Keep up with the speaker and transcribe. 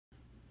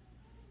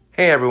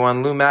Hey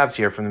everyone, Lou Mavs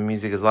here from the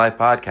Music is Life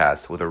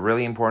podcast with a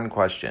really important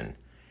question.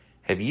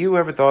 Have you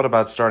ever thought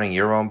about starting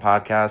your own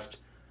podcast?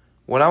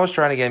 When I was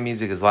trying to get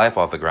Music is Life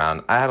off the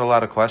ground, I had a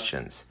lot of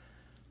questions,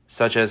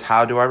 such as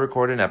how do I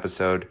record an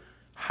episode,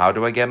 how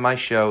do I get my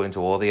show into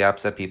all the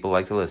apps that people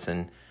like to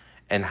listen,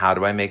 and how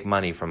do I make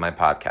money from my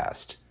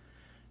podcast?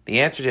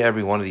 The answer to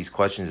every one of these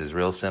questions is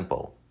real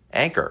simple.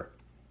 Anchor.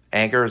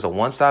 Anchor is a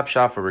one-stop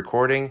shop for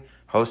recording,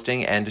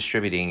 hosting, and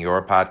distributing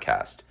your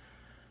podcast.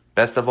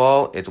 Best of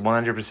all, it's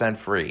 100%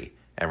 free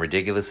and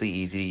ridiculously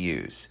easy to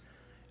use.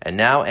 And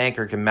now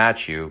Anchor can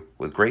match you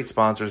with great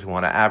sponsors who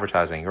want to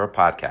advertise on your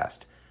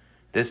podcast.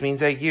 This means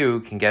that you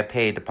can get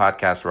paid to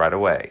podcast right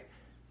away.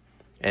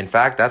 In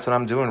fact, that's what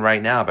I'm doing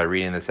right now by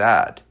reading this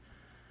ad.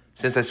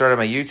 Since I started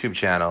my YouTube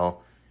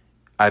channel,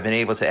 I've been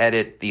able to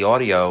edit the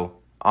audio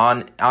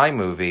on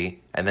iMovie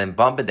and then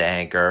bump it to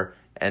Anchor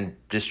and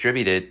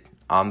distribute it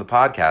on the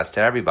podcast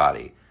to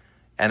everybody.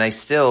 And I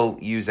still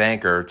use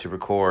Anchor to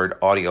record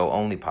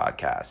audio-only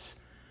podcasts.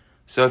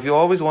 So if you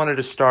always wanted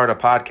to start a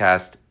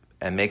podcast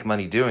and make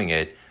money doing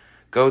it,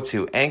 go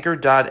to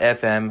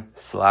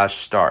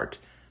anchor.fm/start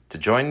to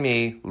join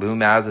me, Lou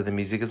Mavs of the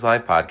Music is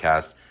Life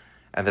podcast,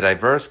 and the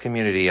diverse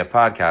community of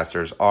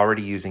podcasters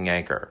already using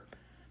Anchor.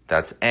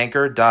 That's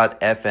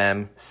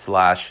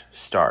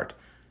anchor.fm/start.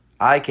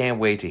 I can't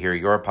wait to hear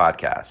your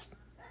podcast.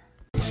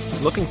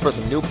 Looking for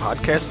some new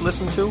podcasts to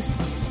listen to?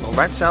 Well,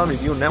 Rat Salad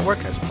Review Network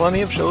has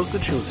plenty of shows to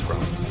choose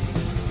from.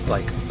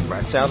 Like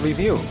Rat Salad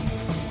Review,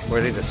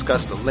 where they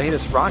discuss the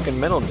latest rock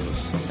and metal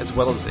news, as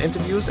well as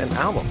interviews and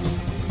albums.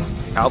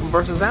 Album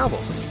vs.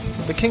 Album,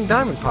 the King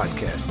Diamond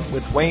podcast,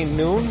 with Wayne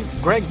Noon,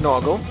 Greg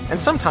Norgal,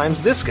 and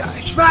sometimes this guy.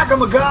 Smack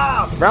him a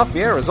gob! Ralph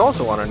Vieira is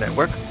also on our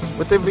network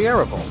with the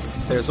Vieira Vault.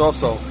 There's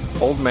also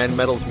Old Man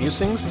Metal's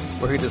Musings,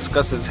 where he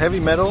discusses heavy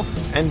metal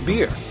and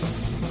beer.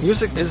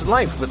 Music is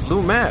Life with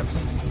Lou Mavs.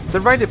 The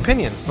Right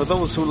Opinion for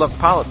those who love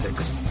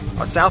politics.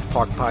 A South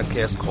Park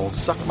podcast called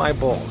Suck My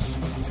Balls.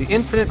 The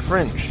Infinite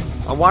Fringe,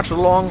 a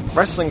watch-along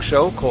wrestling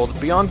show called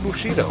Beyond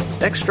Bushido.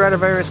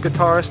 Ex-Stradivarius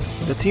guitarist,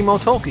 the Timo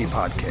Tolkki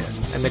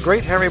podcast. And the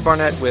great Harry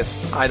Barnett with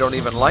I Don't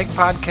Even Like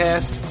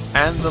Podcasts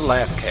and the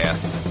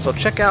Laughcast. So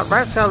check out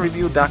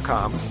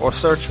ratsaladreview.com or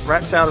search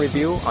Rat Salad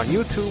Review on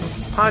YouTube,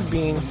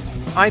 Podbean,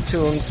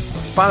 iTunes,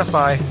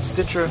 Spotify,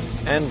 Stitcher,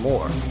 and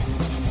more.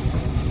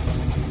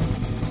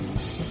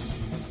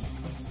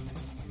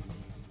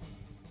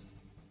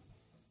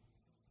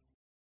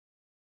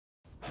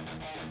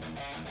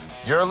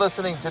 You're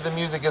listening to the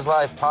Music is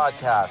Life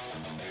podcast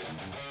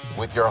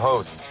with your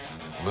host,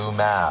 Lou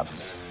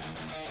Mavs,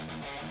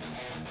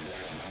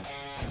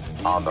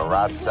 on the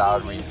Rat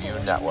Salad Review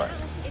Network.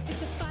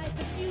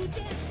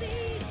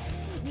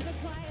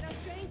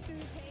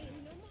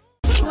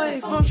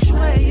 Feng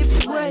shui,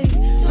 if you wave.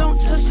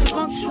 Don't touch the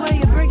feng shui,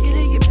 you break it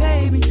and you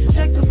pay me.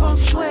 Check the feng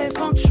shui,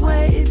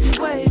 if you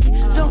wave.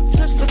 Don't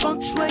touch the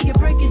feng shui, you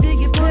break it and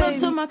you pay me. Pull up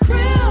to my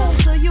crib,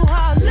 show you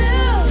how I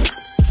live.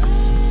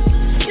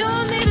 You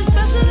don't need a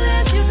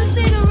specialist, you just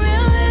need a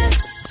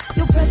realist.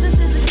 Your presence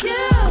is a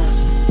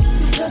gift,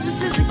 your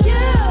presence is a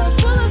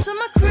gift. Pull up to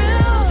my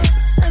crib,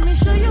 let me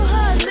show you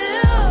how I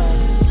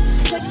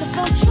live. Check the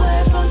feng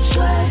shui,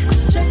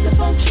 check the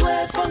feng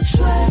shui,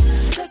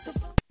 check the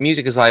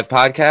Music is Live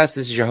podcast.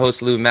 This is your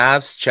host, Lou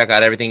Mavs. Check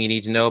out everything you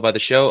need to know about the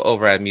show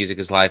over at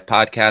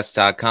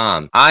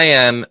musicisLifepodcast.com. I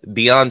am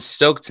beyond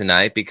stoked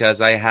tonight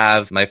because I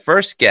have my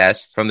first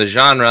guest from the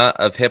genre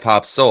of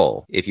hip-hop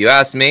soul. If you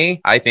ask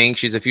me, I think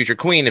she's a future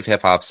queen of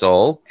hip-hop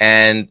soul.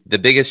 And the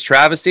biggest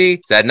travesty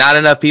is that not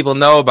enough people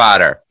know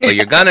about her. But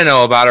you're going to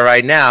know about her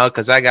right now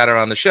because I got her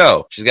on the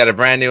show. She's got a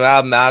brand new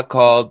album out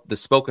called The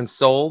Spoken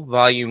Soul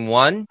Volume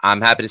 1. I'm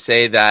happy to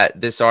say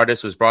that this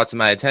artist was brought to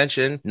my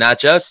attention, not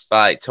just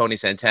by Tony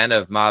Santana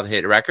of Mob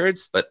Hit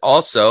Records, but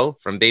also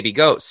from Baby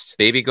Ghost.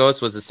 Baby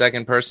Ghost was the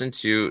second person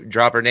to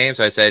drop her name,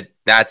 so I said,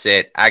 that's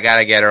it. I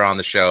gotta get her on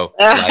the show.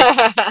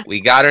 We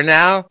got her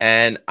now,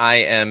 and I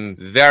am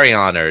very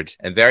honored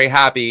and very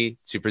happy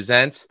to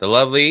present the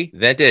lovely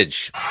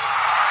Ventage.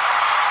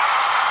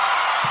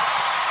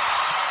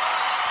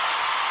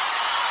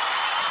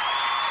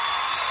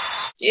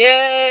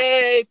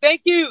 Yay!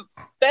 Thank you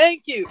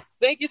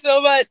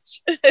so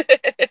much.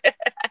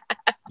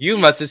 You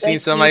must have seen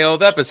some of my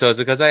old episodes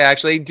because I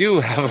actually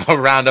do have a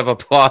round of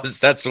applause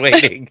that's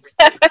waiting.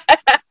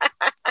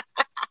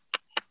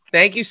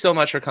 Thank you so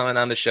much for coming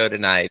on the show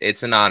tonight.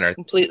 It's an honor.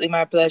 Completely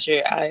my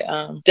pleasure.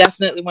 I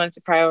definitely wanted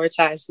to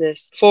prioritize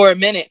this for a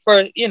minute,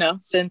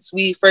 since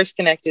we first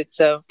connected.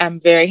 So I'm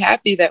very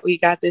happy that we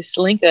got this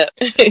link up.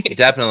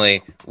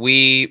 Definitely.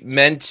 We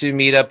meant to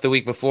meet up the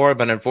week before,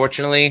 but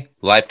unfortunately,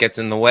 life gets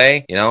in the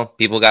way.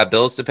 People got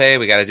bills to pay.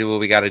 We got to do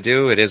what we got to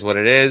do. It is what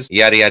it is.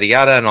 Yada, yada,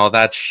 yada, and all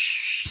that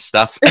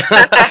stuff.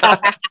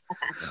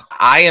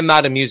 I am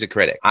not a music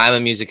critic. I'm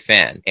a music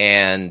fan,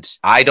 and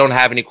I don't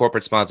have any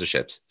corporate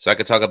sponsorships, so I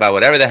could talk about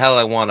whatever the hell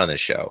I want on this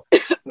show.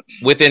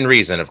 Within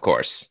reason, of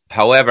course.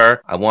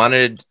 However, I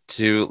wanted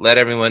to let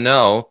everyone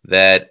know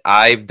that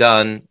I've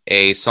done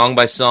a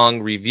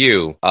song-by-song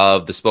review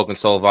of the Spoken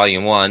Soul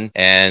Volume 1,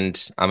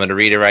 and I'm going to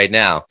read it right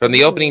now. From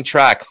the opening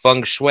track,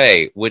 Feng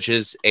Shui, which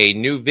is a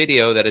new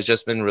video that has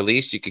just been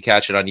released. You can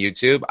catch it on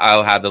YouTube.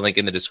 I'll have the link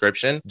in the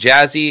description.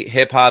 Jazzy,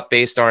 hip-hop,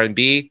 based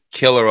R&B,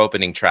 killer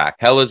opening track.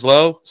 Hell is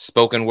Low,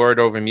 spoken word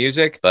over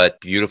music,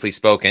 but beautifully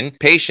spoken.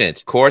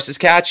 Patient, chorus is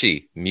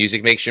catchy.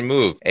 Music makes you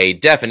move. A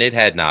definite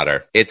head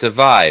nodder. It's a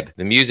vibe.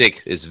 The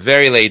music is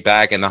very laid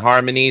back and the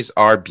harmonies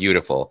are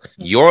beautiful.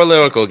 Your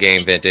lyrical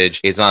game, Vintage,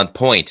 is on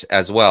point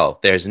as well.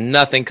 There's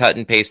nothing cut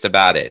and paste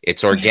about it.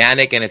 It's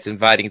organic and it's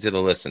inviting to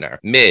the listener.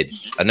 Mid,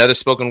 another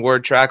spoken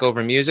word track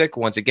over music.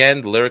 Once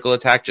again, the lyrical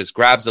attack just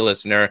grabs the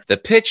listener. The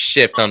pitch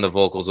shift on the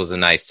vocals was a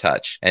nice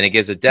touch, and it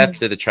gives a depth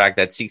to the track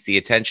that seeks the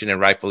attention and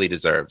rightfully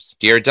deserves.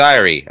 Dear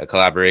Diary, a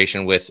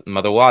collaboration with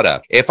Mother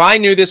Wada. If I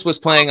knew this was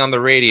playing on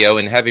the radio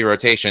in heavy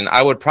rotation,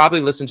 I would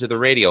probably listen to the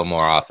radio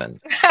more often.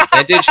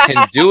 Vintage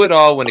can do it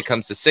all when it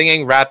comes to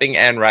singing, rapping,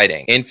 and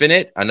writing.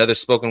 Infinite, another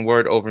spoken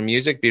word over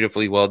music,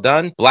 beautifully well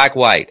done. Black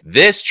White,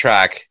 this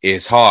track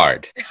is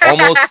hard.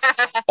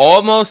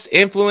 Almost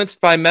influenced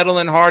by metal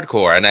and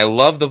hardcore, and I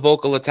love the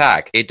vocal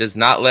attack. It does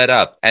not let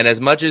up. And as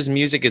much as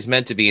music is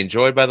meant to be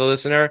enjoyed by the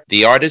listener,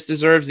 the artist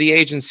deserves the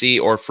agency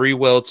or free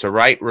will to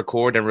write,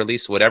 record, and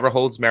release whatever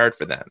holds merit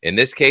for them. In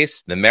this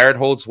case, the merit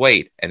holds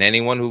weight, and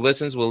anyone who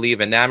listens will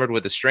leave enamored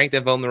with the strength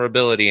and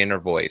vulnerability in her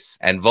voice.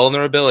 And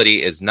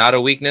vulnerability is not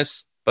a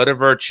weakness, but a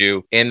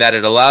virtue, in that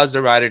it allows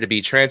the writer to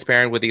be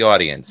transparent with the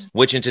audience,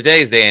 which in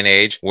today's day and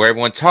age, where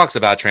everyone talks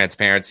about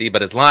transparency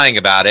but is lying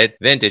about it,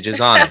 Vintage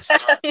is honest.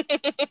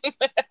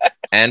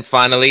 And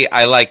finally,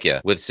 I Like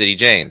Ya with City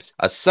James,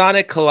 a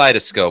sonic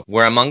kaleidoscope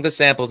where among the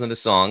samples in the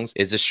songs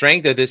is the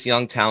strength of this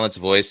young talent's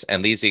voice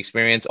and leaves the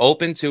experience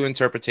open to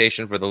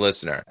interpretation for the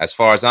listener. As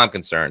far as I'm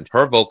concerned,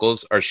 her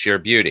vocals are sheer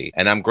beauty,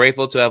 and I'm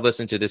grateful to have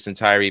listened to this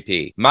entire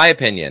EP. My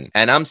opinion,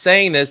 and I'm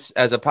saying this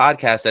as a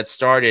podcast that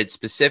started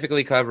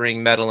specifically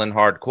covering metal and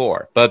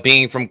hardcore, but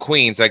being from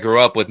Queens, I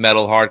grew up with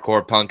metal,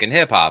 hardcore, punk, and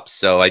hip-hop,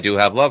 so I do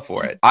have love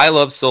for it. I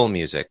love soul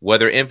music.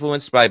 Whether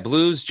influenced by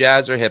blues,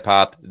 jazz, or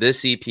hip-hop,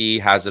 this EP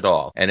has it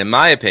all. And in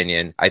my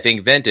opinion, I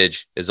think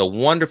Vintage is a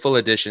wonderful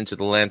addition to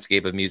the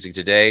landscape of music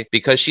today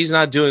because she's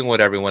not doing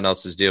what everyone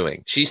else is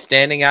doing. She's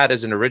standing out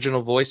as an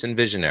original voice and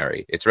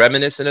visionary. It's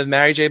reminiscent of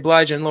Mary J.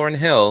 Blige and Lauryn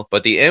Hill,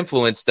 but the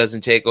influence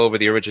doesn't take over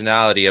the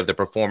originality of the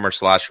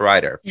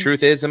performer/writer.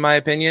 Truth is, in my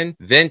opinion,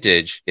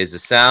 Vintage is the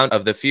sound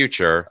of the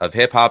future of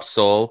hip-hop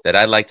soul that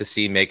I'd like to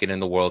see make it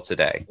in the world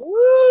today.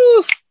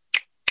 Woo!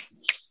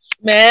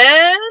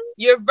 Man,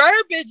 your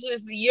verbiage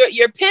is,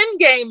 your pen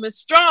game is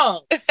strong.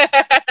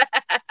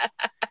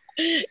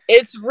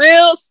 It's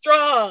real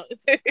strong.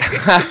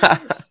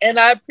 And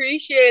I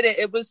appreciate it.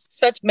 It was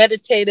such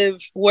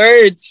meditative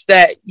words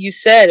that you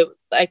said.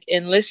 Like,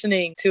 in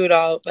listening to it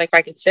all, like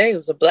I could say, it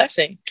was a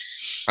blessing.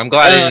 I'm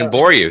glad I didn't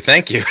bore you.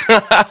 Thank you.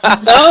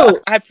 No,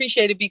 I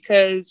appreciate it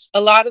because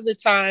a lot of the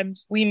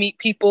times we meet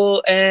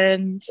people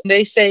and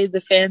they say the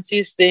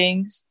fanciest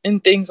things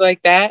and things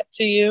like that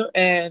to you.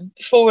 And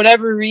for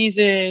whatever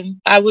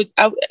reason,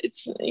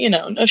 it's,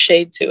 no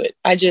shade to it.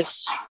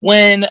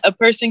 When a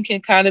person can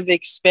kind of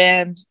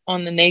expand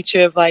on the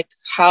nature of like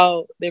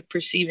how they're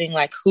perceiving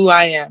like who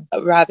I am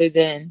rather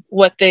than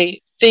what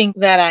they think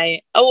that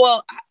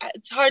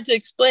it's hard to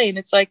explain.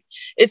 It's like,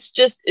 it's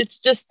just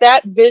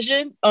that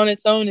vision on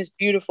its own is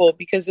beautiful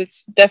because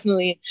it's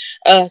definitely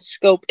a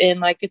scope in,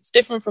 like, it's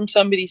different from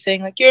somebody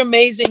saying like, you're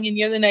amazing and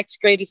you're the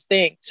next greatest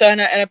thing. So, and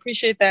I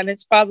appreciate that. And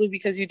it's probably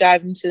because you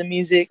dive into the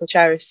music, which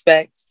I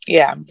respect.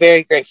 Yeah, I'm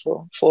very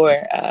grateful for.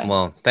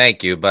 Well,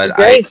 thank you. But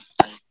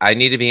I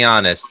need to be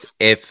honest.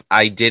 If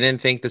I didn't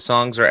think the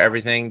songs are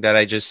everything that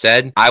I just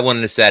said, I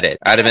wouldn't have said it.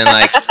 I'd have been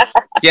like,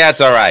 yeah,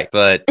 it's all right.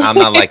 But I'm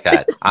not like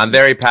that. I'm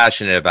very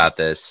passionate about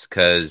this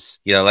because,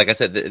 like I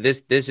said,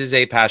 this is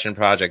a passion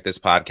project, this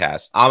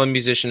podcast. I'm a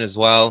musician as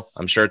well.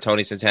 I'm sure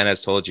Tony Santana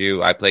has told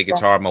you I play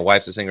guitar. My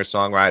wife's a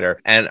singer-songwriter.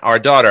 And our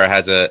daughter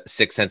has a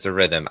sixth sense of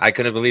rhythm. I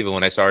couldn't believe it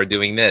when I saw her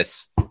doing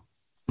this.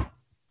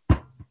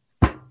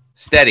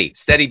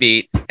 Steady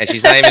beat, and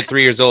she's not even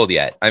 3 years old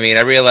yet. I mean,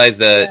 I realize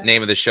the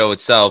name of the show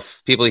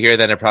itself, people hear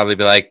that and probably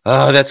be like,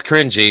 oh, that's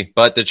cringy.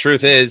 But the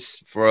truth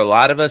is, for a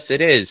lot of us,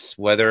 it is.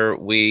 Whether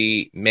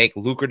we make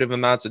lucrative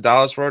amounts of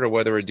dollars for it or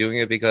whether we're doing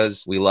it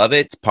because we love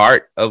it, it's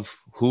part of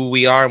who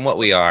we are and what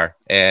we are.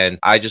 And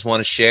I just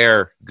want to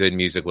share good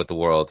music with the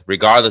world,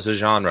 regardless of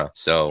genre.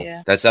 So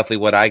that's definitely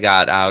what I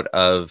got out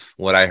of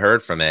what I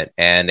heard from it.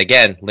 And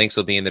again, links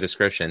will be in the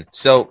description.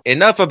 So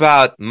enough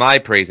about my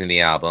praising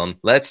the album.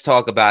 Let's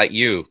talk about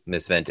you,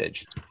 Miss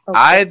Vintage. Okay.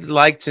 I'd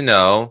like to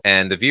know,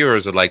 and the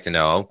viewers would like to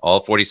know, all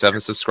 47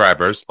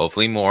 subscribers,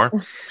 hopefully more.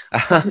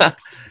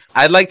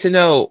 I'd like to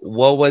know,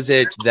 what was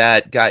it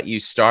that got you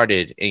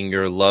started in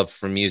your love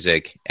for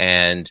music,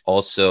 and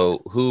also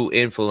who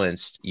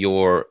influenced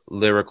your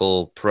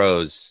lyrical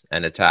prose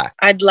and attack?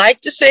 I'd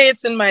like to say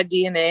it's in my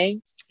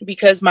DNA.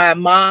 because my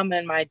mom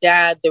and my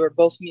dad, they were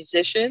both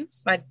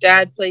musicians. My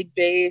dad played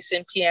bass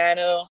and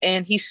piano,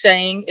 and he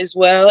sang as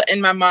well.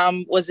 And my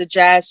mom was a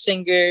jazz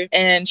singer,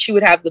 and she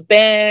would have the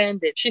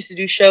band. And she used to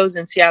do shows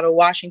in Seattle,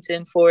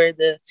 Washington for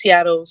the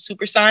Seattle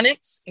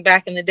Supersonics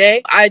back in the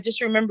day. I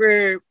just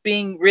remember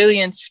being really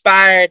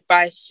inspired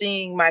by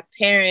seeing my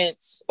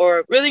parents,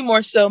 or really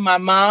more so my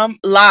mom,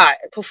 live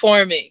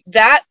performing.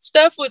 That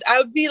stuff I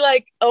would be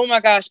like, oh my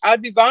gosh, I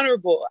would be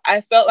vulnerable.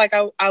 I felt like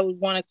I would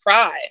want to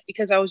cry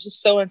because I was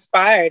just so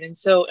inspired and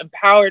so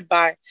empowered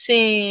by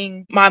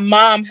seeing my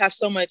mom have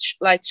so much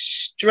like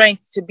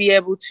strength to be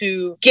able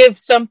to give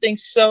something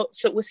so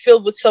it was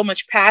filled with so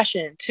much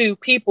passion to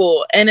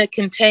people in a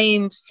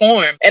contained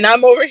form. And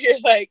I'm over here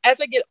like,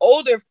 as I get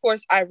older, of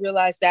course, I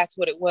realize that's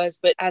what it was.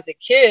 But as a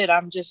kid,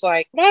 I'm just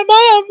like, my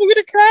mom, we're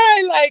gonna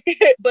cry.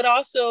 Like, but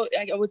also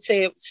I would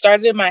say it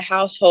started in my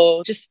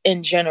household, just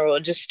in general.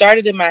 It just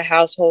started in my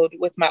household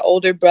with my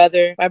older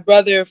brother. My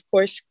brother, of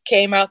course,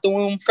 came out the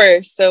womb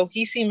first. So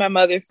he seen my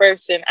mother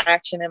first in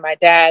action, and my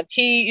dad.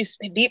 He used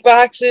to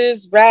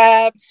beatboxes,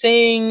 rap,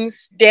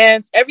 sings,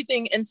 dance,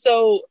 everything. And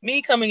so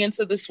me coming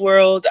into this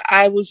world,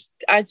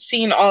 I'd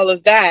seen all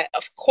of that.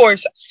 Of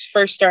course,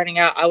 first starting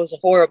out, I was a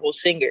horrible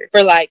singer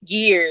for like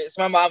years.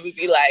 My mom would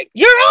be like,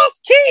 "You're off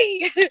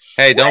key."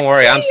 Hey, don't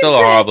worry. I'm still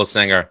a horrible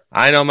singer.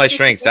 I know my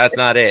strengths. That's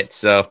not it.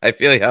 So I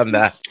feel you on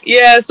that.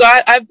 Yeah. So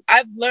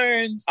I've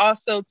learned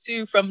also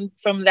too from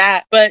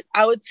that. But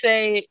I would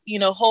say,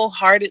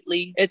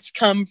 wholeheartedly, it's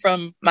come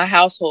from my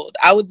household.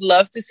 I would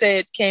love to say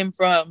it came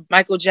from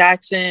Michael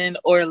Jackson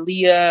or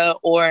Leah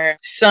or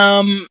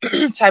some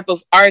type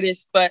of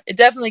artist, but it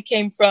definitely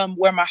came from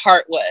where my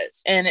heart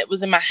was, and it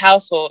was in my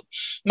household.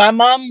 My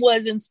mom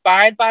was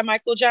inspired by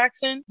Michael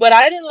Jackson, but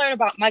I didn't learn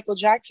about Michael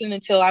Jackson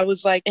until I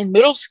was like in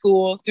middle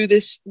school through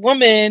this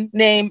woman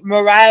named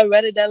Mariah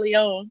Retta de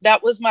Leon.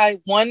 That was my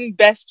one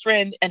best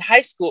friend in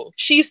high school.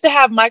 She used to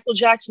have Michael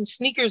Jackson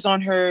sneakers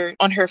on her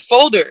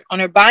folder, on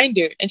her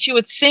binder, and she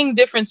would sing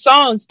different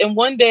songs. And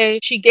one day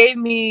she gave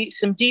me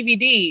some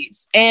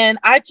DVDs, and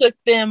I took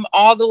them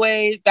all the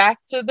way back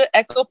to the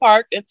Echo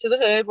Park and to the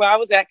hood where I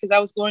was at, because I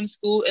was going to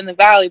school in the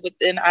valley, but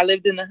then I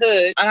lived in the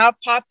hood, and I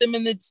popped them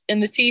in the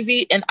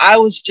TV, and I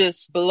was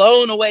just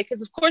blown away,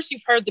 because of course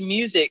you've heard the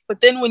music,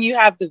 but then when you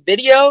have the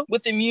video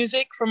with the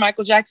music for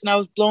Michael Jackson, I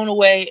was blown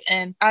away.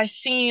 And I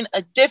seen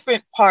a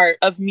different part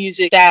of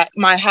music that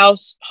my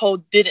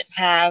household didn't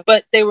have,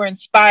 but they were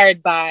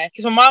inspired by,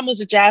 because my mom was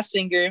a jazz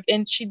singer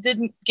and she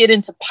didn't get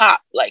into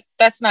pop. Like,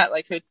 that's not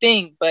like her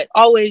thing, but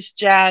always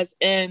jazz.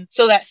 And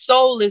so that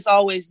soul is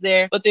always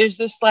there, but there's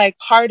this like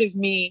part of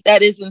me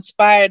that is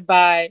inspired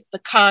by the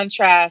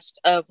contrast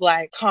of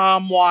like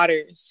calm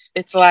waters.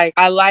 It's like,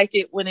 I like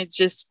it when it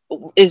just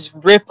is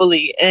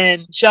ripply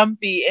and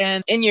jumpy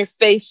and in your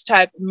face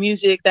type of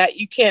music that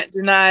you can't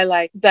deny,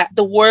 like that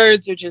the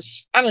words are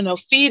just, I don't know,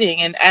 feeding.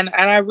 And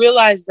I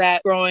realized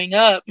that growing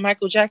up,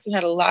 Michael Jackson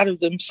had a lot of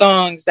them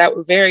songs that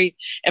were very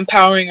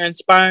empowering or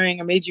inspiring,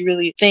 or made you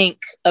really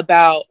think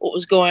about what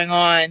was going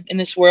on in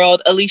this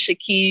world. Alicia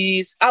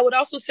Keys. I would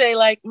also say,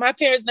 like, my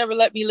parents never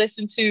let me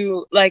listen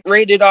to like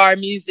rated R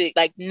music,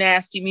 like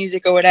nasty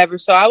music or whatever.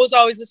 So I was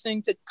always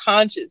listening to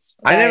conscious.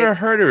 I never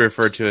heard it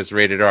referred to as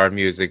rated R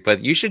music,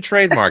 but you should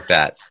trademark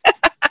that.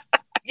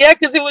 Yeah,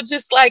 because it was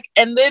just like,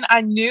 and then I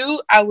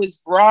knew I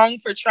was wrong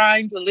for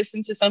trying to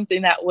listen to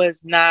something that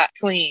was not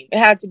clean. It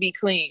had to be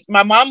clean.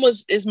 My mom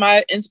is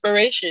my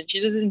inspiration. She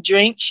doesn't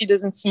drink. She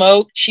doesn't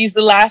smoke. She's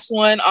the last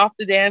one off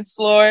the dance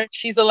floor.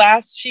 She's the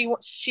last.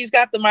 She's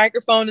got the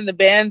microphone and the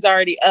band's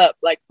already up,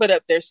 like put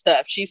up their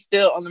stuff. She's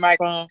still on the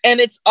microphone, and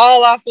it's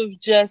all off of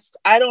just,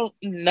 I don't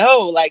know,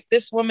 like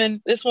this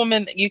woman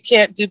you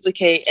can't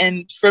duplicate.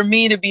 And for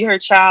me to be her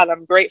child,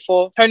 I'm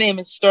grateful. Her name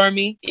is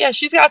Stormy. Yeah,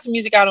 she's got some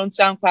music out on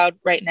SoundCloud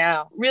right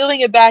now.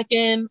 Reeling it back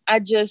in, I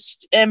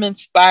just am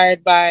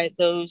inspired by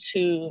those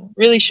who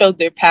really showed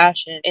their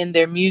passion in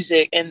their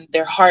music and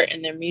their heart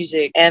in their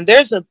music. And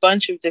there's a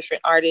bunch of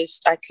different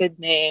artists I could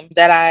name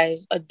that I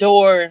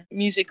adore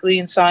musically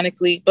and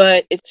sonically,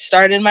 but it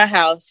started in my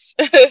house.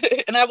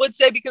 And I would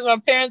say because my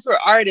parents were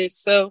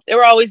artists, so they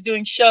were always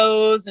doing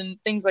shows and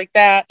things like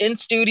that in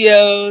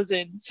studios.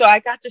 And so I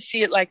got to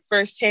see it like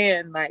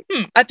firsthand, like,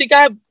 I think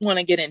I want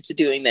to get into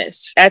doing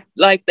this. At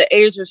like the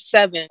age of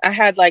 7, I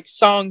had like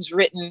songs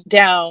written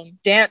down,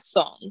 dance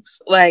songs.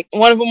 Like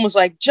one of them was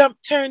like jump,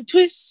 turn,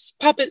 twist,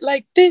 pop it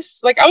like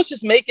this. Like I was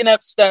just making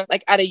up stuff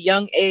like at a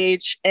young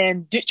age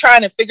and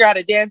trying to figure out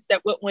a dance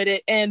that went with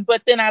it.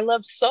 But then I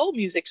love soul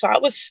music, so I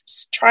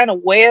was trying to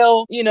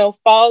wail,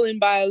 Falling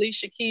by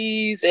Alicia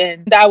Keys,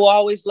 and I Will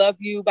Always Love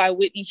You by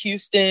Whitney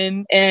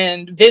Houston,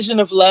 and Vision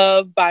of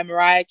Love by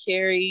Mariah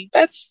Carey.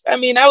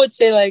 I would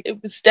say like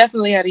it was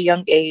definitely at a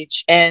young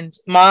age, and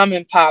mom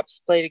and pops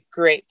played a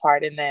great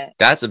part in that.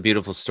 That's a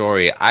beautiful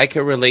story. I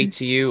can relate relate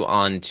to you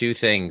on two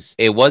things.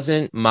 It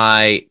wasn't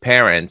my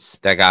parents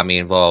that got me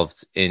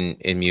involved in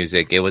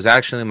music. It was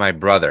actually my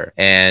brother.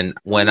 And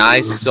when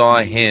I saw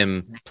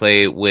him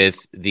play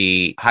with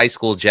the high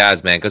school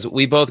jazz band, because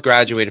we both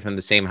graduated from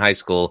the same high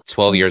school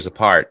 12 years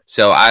apart.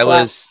 So I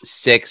was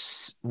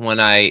 6 when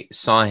I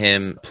saw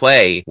him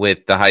play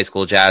with the high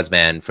school jazz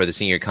band for the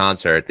senior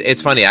concert.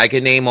 It's funny, I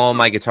could name all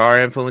my guitar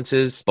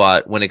influences,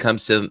 but when it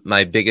comes to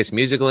my biggest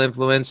musical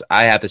influence,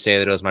 I have to say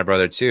that it was my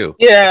brother too.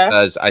 Yeah.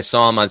 Because I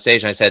saw him on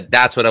stage and I said,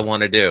 that's what I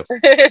want to do.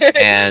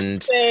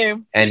 And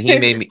Same. and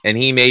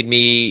he made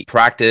me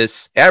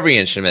practice every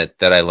instrument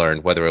that I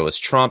learned, whether it was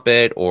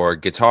trumpet or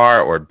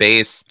guitar or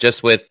bass,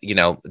 just with,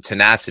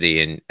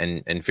 tenacity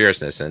and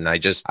fierceness. And I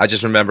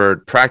just remember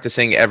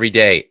practicing every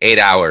day, 8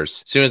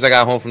 hours. As soon as I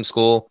got home from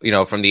school,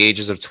 from the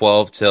ages of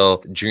 12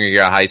 till junior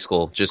year of high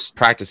school, just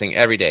practicing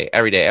every day,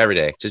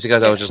 just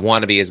because I was just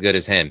want to be as good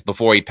as him.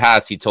 Before he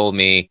passed, he told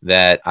me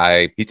that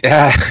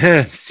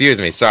excuse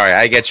me, sorry,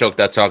 I get choked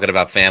up talking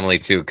about family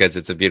too, because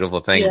it's a beautiful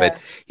thing. But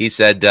he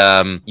said,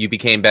 you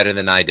became better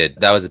than I did.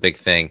 That was a big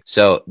thing.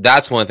 So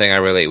that's one thing I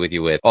relate with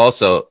you with.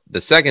 Also,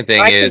 the second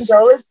thing is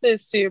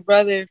condolences to your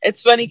brother.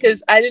 It's funny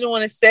because I didn't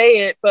want to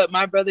say it, but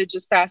my brother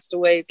just passed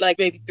away like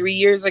maybe 3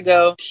 years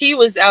ago. He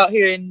was out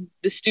here in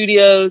the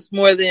studios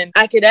more than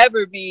I could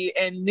ever be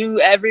and knew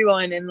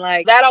everyone, and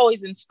like that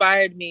always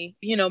inspired me.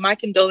 My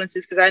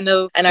condolences, because I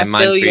know and I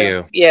mine feel for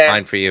you. Yeah,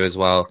 mine for you as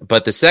well.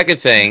 But the second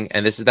thing,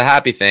 and this is the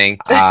happy thing,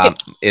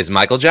 is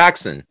Michael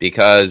Jackson,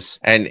 because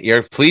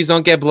please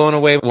don't get blown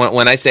away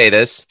when I say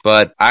this,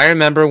 but I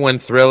remember when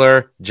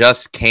Thriller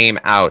just came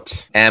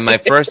out, and my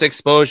first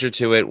exposure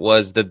to it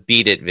was the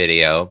Beat It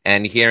video,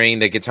 and hearing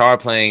the guitar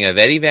playing of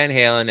Eddie Van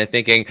Halen and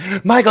thinking,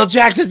 Michael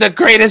Jackson's the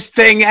greatest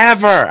thing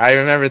ever. I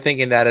remember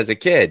thinking that as a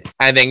kid.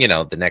 And then,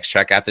 the next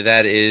track after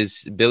that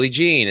is Billie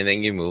Jean, and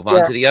then you move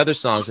on to the other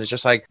songs. And it's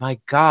just like, my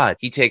God,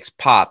 he takes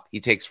pop, he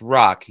takes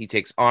rock, he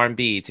takes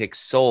R&B, he takes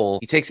soul,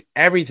 he takes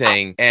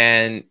everything,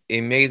 and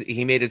he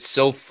made it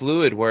so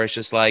fluid where it's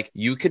just like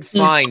you could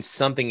find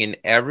something in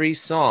every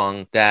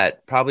song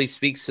that probably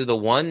speaks to the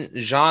one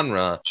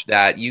genre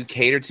that you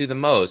cater to the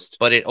most,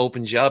 but it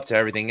opens you up to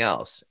everything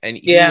else. And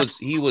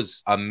he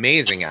was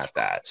amazing at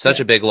that. Such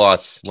a big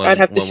loss when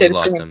we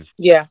lost him.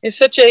 Yeah, it's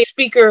such a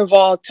speaker of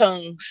all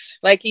tongues.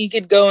 Like he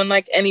could go in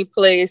like any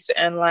place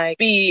and like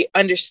be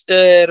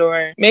understood,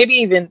 or maybe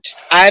even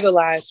just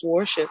idolized,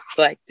 worshipped.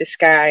 Like this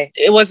guy,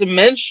 it was a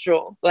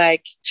minstrel,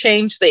 like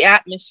changed the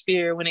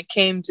atmosphere when it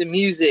came to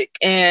music.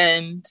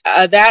 And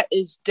that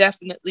is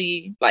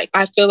definitely like,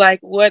 I feel like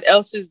what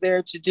else is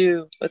there to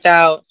do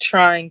without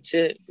trying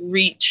to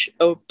reach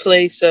a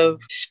place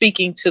of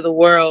speaking to the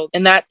world?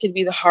 And that could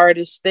be the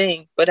hardest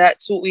thing, but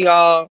that's what we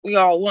all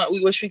want. We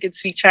wish we could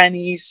speak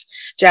Chinese,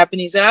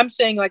 Japanese, and I'm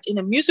saying like in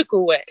a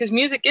musical way, because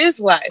music is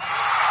life.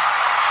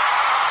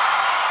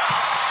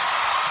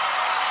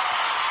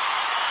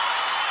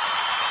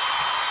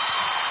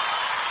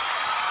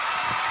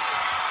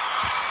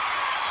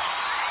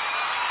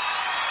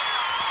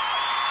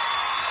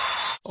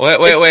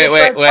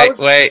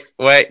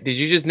 Wait. Did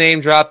you just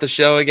name drop the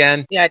show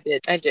again? Yeah,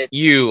 I did.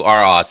 You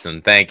are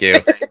awesome. Thank you.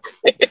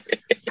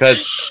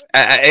 Because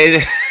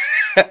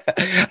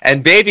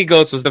and Baby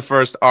Ghost was the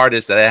first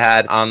artist that I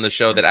had on the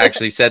show that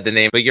actually said the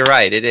name. But you're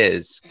right, it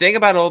is. Think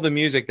about all the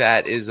music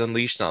that is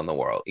unleashed on the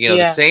world.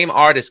 The same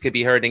artist could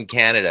be heard in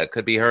Canada,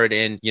 could be heard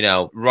in,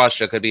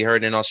 Russia, could be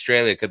heard in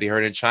Australia, could be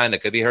heard in China,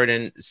 could be heard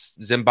in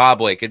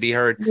Zimbabwe, could be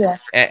heard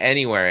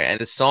anywhere. And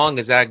the song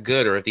is that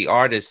good, or if the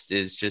artist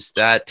is just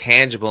that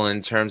tangible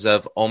in terms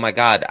of, oh my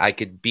God, I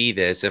could be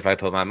this if I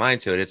put my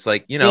mind to it. It's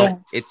like,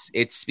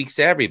 it speaks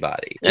to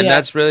everybody. And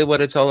that's really what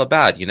it's all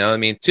about.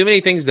 Too many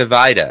things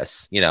divide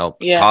us.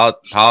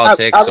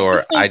 Politics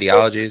or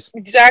ideologies.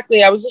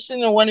 Exactly. I was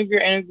listening to one of your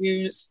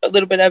interviews, a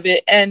little bit of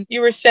it, and you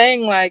were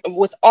saying like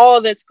with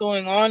all that's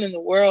going on in the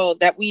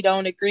world that we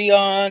don't agree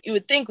on, you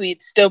would think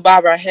we'd still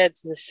bob our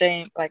heads to the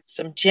same, like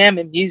some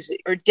jamming music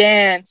or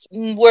dance,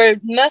 where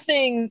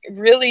nothing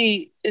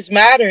really is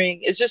mattering.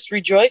 It's just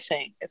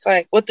rejoicing. It's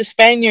like what the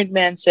Spaniard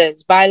man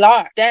says,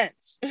 bailar,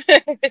 dance.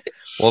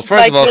 Well,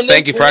 first of all,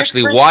 thank you for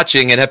actually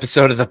watching an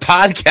episode of the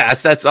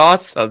podcast. That's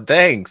awesome.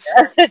 Thanks.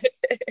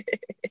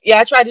 Yeah,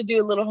 I tried to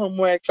do a little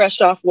homework, fresh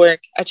off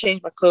work. I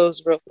changed my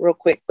clothes real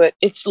quick, but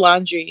it's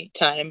laundry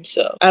time,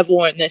 so I've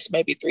worn this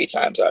maybe 3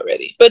 times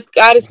already. But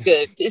God is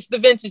good. It's the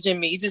vintage in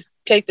me. You just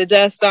take the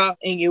dust off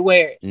and you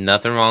wear it.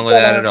 Nothing wrong with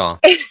that at all.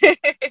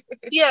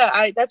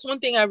 Yeah, that's one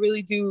thing I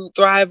really do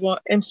thrive on.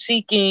 I'm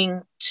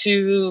seeking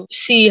to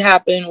see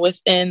happen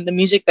within the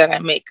music that I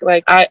make.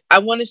 Like I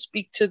want to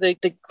speak to the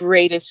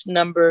greatest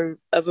number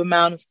of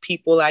amount of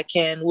people I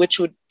can, which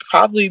would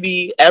probably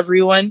be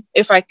everyone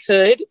if I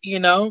could,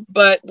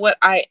 but what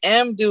I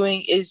am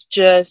doing is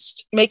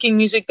just making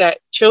music that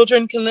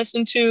children can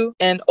listen to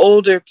and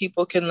older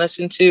people can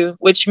listen to,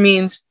 which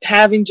means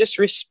having just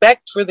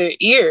respect for their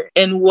ear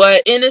and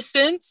what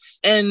innocence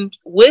and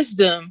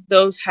wisdom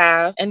those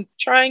have and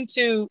trying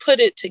to put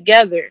it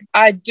together.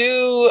 I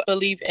do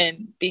believe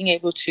in being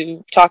able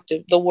to talk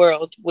to the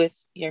world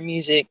with your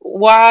music.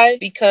 Why?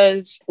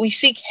 Because we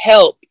seek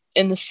help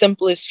in the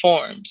simplest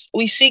forms.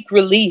 We seek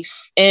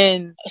relief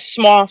in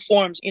small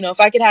forms. If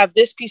I could have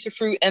this piece of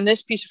fruit and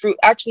this piece of fruit,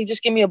 actually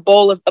just give me a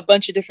bowl of a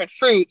bunch of different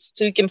fruits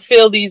so we can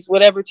feel these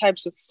whatever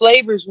types of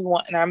flavors we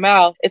want in our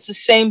mouth. It's the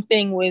same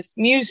thing with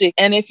music.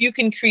 And if you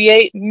can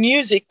create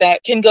music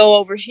that can go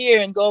over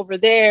here and go over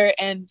there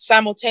and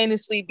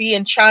simultaneously be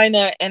in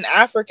China and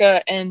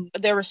Africa, and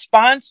their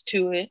response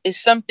to it is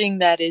something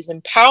that is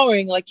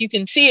empowering, like you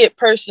can see it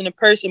person to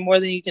person more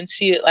than you can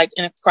see it like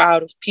in a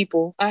crowd of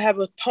people. I have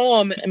a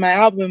poem in my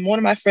album, and one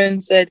of my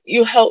friends said,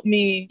 "You help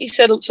me," he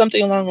said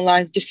something along the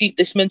lines, "defeat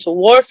this mental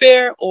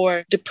warfare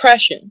or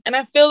depression." And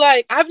I feel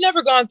like I've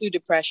never gone through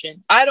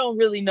depression. I don't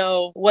really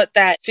know what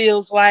that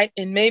feels like.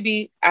 And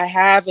maybe I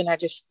have, and I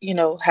just,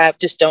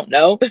 don't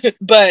know.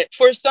 But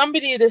for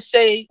somebody to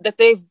say that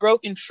they've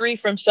broken free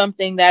from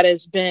something that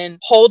has been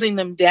holding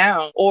them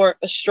down, or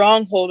a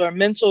stronghold or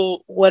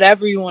mental,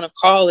 whatever you want to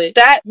call it,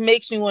 that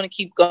makes me want to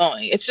keep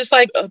going. It's just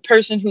like a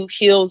person who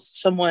heals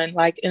someone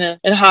like in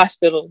a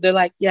hospital. They're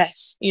like,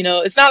 yes.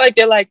 It's not like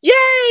they're like,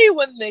 yay,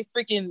 when they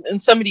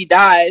and somebody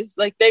dies.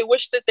 Like, they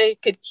wish that they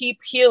could keep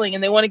healing,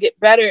 and they want to get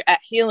better at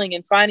healing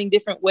and finding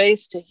different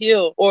ways to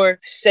heal or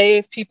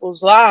save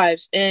people's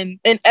lives. And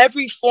in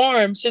every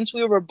form, since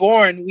we were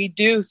born, we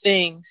do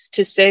things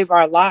to save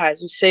our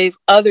lives. We save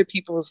other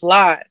people's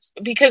lives.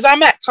 Because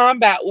I'm at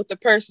combat with the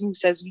person who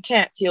says we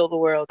can't heal the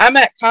world. I'm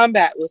at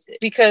combat with it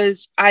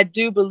because I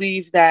do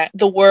believe that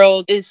the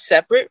world is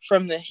separate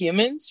from the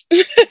humans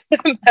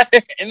that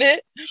are in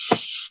it.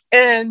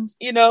 And,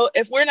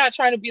 if we're not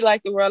trying to be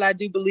like the world, I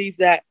do believe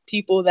that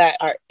people that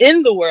are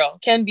in the world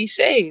can be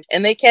saved,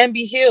 and they can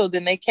be healed,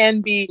 and they can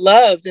be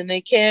loved, and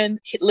they can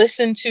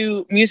listen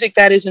to music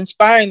that is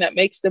inspiring, that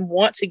makes them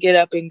want to get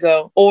up and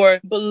go, or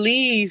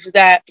believe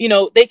that,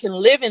 they can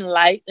live in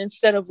light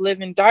instead of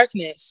live in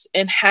darkness,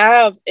 and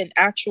have an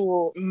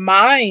actual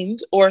mind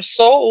or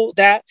soul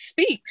that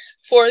speaks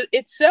for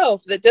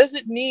itself, that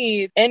doesn't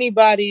need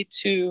anybody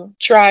to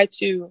try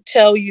to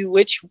tell you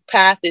which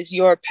path is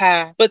your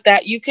path, but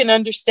that you can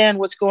understand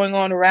what's going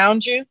on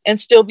around you and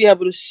still be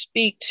able to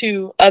speak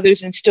to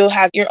others and still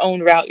have your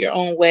own route, your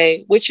own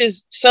way, which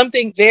is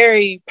something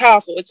very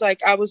powerful. It's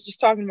like, I was just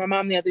talking to my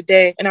mom the other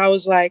day, and I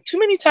was like, too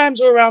many times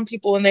we're around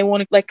people and they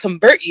want to like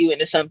convert you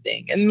into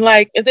something. And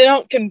like, if they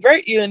don't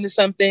convert you into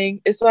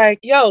something, it's like,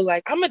 yo,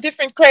 like, I'm a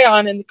different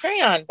crayon in the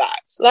crayon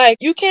box. Like,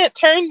 you can't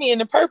turn me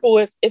into purple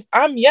if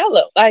I'm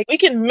yellow. Like, we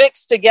can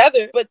mix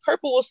together, but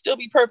purple will still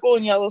be purple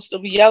and yellow will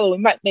still be yellow. We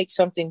might make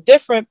something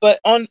different, but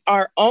on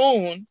our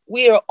own,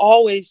 we'll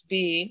always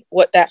be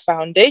what that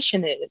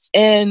foundation is.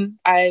 And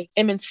I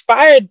am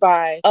inspired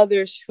by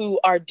others who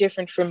are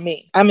different from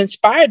me. I'm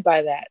inspired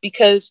by that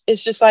because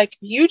it's just like,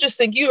 you just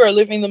think you are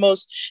living the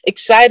most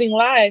exciting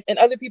life, and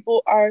other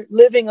people are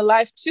living a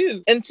life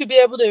too. And to be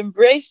able to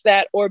embrace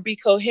that or be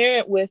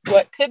coherent with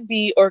what could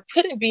be or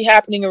couldn't be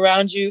happening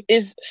around you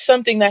is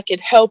something that could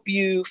help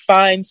you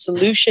find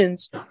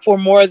solutions for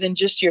more than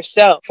just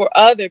yourself, for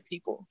other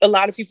people. A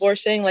lot of people are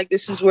saying like,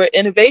 this is where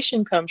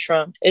innovation comes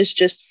from. It's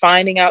just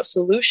finding out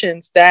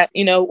solutions that,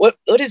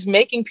 what is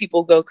making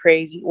people go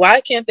crazy?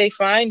 Why can't they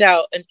find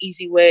out an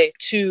easy way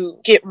to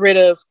get rid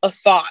of a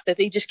thought that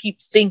they just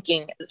keep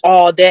thinking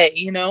all day?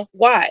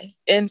 Why?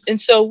 And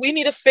so we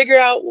need to figure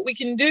out what we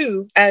can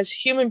do as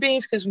human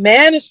beings, because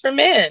man is for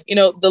man.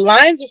 The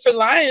lions are for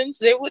lions.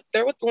 They're with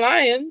the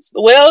lions.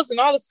 The whales and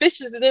all the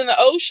fishes is in the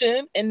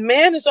ocean, and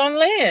man is on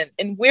land,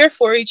 and we're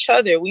for each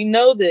other. We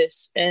know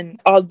this.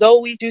 And although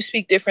we do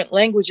speak different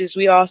languages,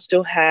 we all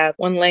still have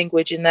one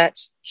language, and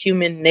that's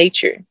human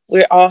nature.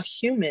 We're all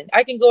human.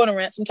 I can go on a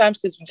rant sometimes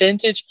because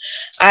Ventage,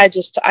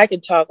 I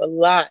could talk a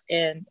lot,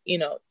 and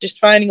just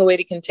finding a way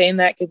to contain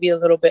that could be a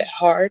little bit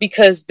hard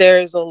because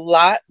there's a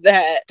lot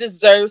that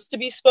deserves to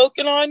be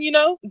spoken on,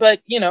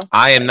 but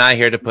I am not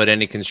here to put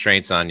any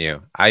constraints on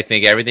you. I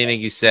think everything that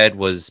you said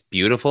was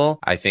beautiful.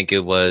 I think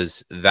it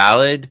was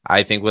valid.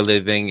 I think we're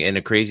living in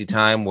a crazy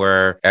time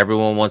where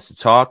everyone wants to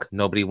talk,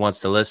 nobody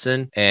wants to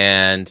listen,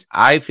 and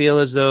I feel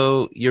as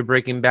though you're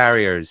breaking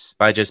barriers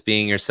by just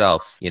being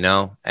yourself.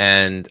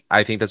 And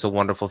I think that's a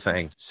wonderful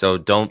thing. So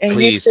don't,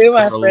 please,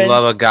 for the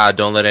love of God,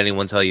 don't let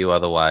anyone tell you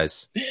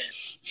otherwise.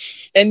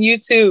 And you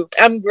too.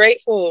 I'm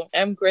grateful.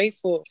 I'm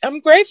grateful. I'm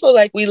grateful.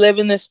 Like, we live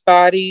in this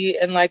body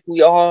and like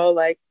we all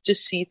like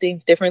just see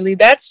things differently.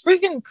 That's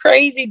freaking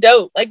crazy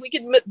dope. Like, we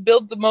can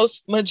build the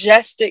most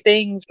majestic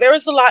things. There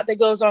is a lot that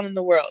goes on in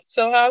the world.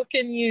 So how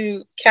can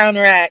you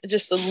counteract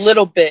just a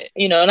little bit,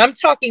 you know? And I'm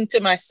talking to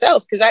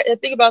myself because I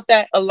think about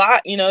that a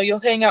lot. You know, you'll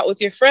hang out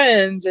with your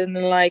friends and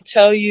then like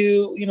tell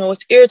you, you know,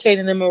 what's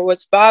irritating them or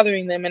what's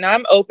bothering them. And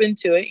I'm open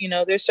to it. You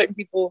know, there's certain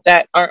people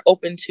that aren't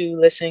open to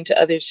listening to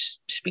others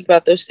speak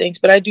about those things,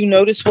 but I do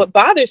notice what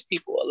bothers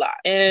people a lot.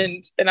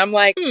 And I'm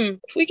like,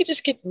 if we could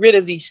just get rid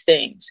of these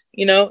things,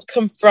 you know,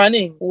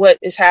 confronting what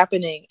is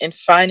happening and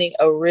finding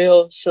a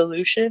real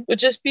solution would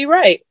just be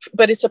right.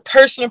 But it's a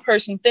person to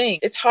person thing.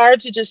 It's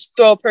hard to just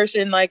throw a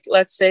person, like,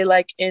 let's say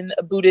like in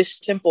a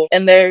Buddhist temple,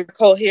 and they're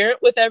coherent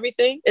with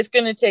everything. It's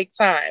going to take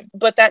time,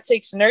 but that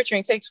takes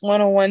nurturing, takes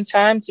one-on-one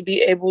time to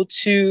be able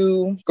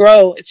to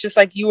grow. It's just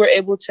like you were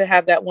able to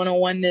have that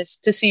one-on-oneness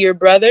to see your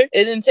brother.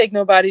 It didn't take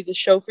nobody to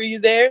show for you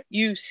there.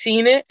 You've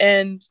seen it.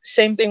 And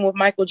same thing with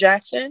Michael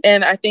Jackson.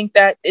 And I think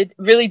that it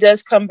really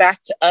does come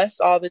back to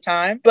us all the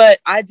time. But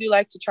I do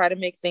like to try to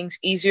make things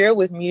easier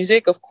with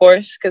music, of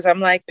course, because I'm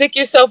like, pick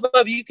yourself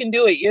up. You can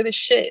do it. You're the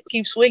shit.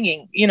 Keep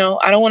swinging. You know,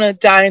 I don't want to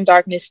die in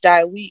darkness,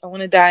 die weak. I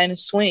want to die in a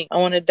swing. I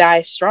want to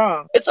die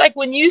strong. It's like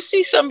when you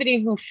see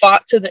somebody who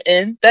fought to the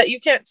end, that you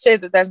can't say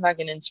that that's not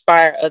going to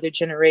inspire other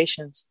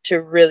generations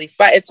to really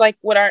fight. It's like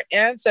what our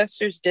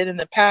ancestors did in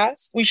the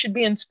past. We should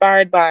be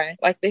inspired by,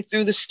 like, they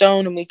threw the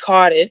stone and we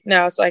caught it.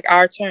 Now it's like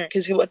our turn,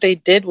 because what they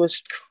did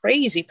was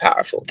crazy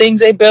powerful. Things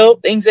they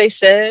built, things they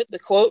said, the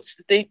quotes,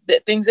 the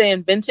things they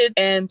invented,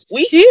 and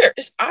we here.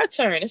 It's our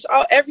turn. It's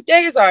all, every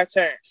day is our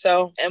turn.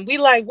 So, and we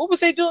like, what was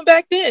they doing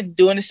back then?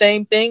 Doing the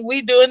same thing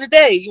we doing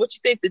today. What you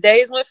think? The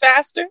days went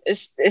faster?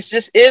 It's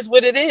just is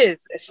what it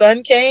is. The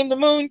sun came, the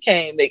moon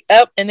came. They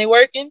up and they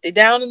working. They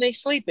down and they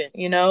sleeping.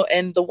 You know,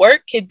 and the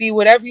work could be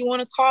whatever you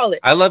want to call it.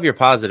 I love your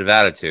positive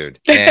attitude.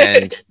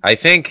 And I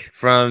think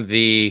from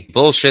the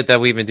bullshit that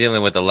we've been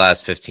dealing with the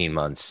last 15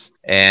 months,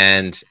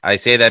 and I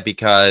say that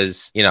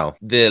because, you know,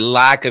 the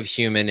lack of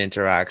human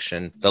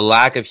interaction, the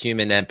lack of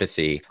human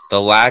empathy, the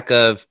lack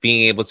of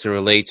being able to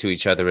relate to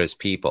each other as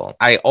people.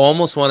 I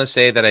almost want to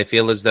say that I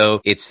feel as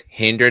though it's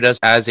hindered us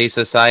as a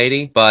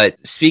society.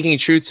 But speaking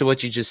truth to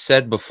what you just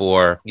said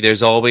before,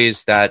 there's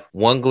always that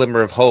one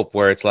glimmer of hope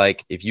where it's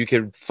like, if you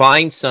could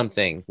find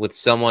something with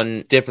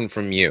someone different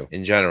from you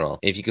in general,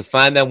 if you could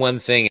find that one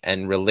thing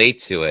and relate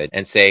to it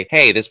and say,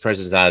 hey, this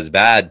person's not as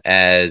bad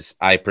as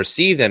I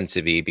perceive them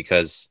to be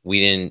because we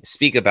didn't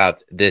speak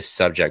about this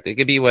subject. It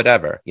could be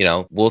whatever, you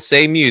know, we'll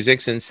say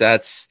music since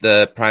that's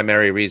the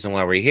primary reason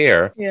why we're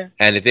here. Yeah.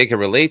 And if they could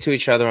relate to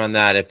each other on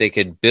that, if they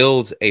could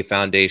build a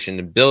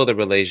foundation, build a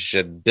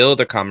relationship, build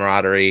a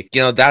camaraderie,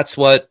 you know, that's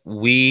what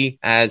we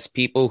as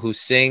people who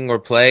sing or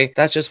play,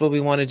 that's just what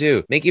we want to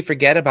do. Make you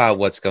forget about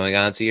what's going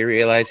on so you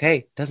realize, hey,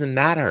 it doesn't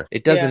matter.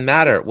 It doesn't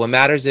matter. What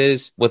matters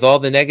is, with all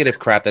the negative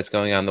crap that's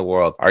going on in the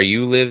world, are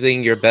you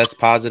living your best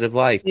positive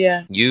life?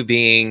 Yeah. You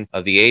being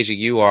of the age that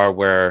you are,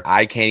 where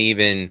I can't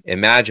even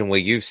imagine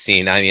what you've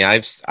seen. I mean,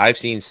 I've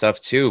seen stuff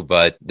too,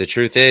 but the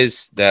truth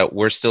is that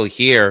we're still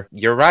here.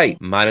 You're right.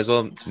 Might as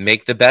well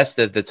make the best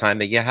of the time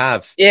that you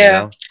have. Yeah.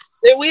 You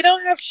know? We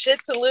don't have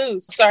shit to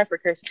lose. Sorry for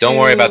cursing. Don't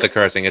worry about the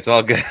cursing. It's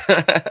all good.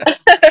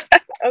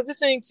 I was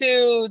listening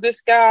to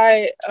this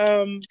guy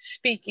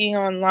speaking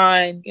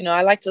online. You know,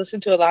 I like to listen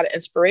to a lot of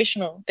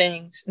inspirational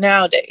things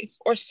nowadays,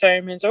 or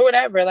sermons or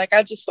whatever. Like,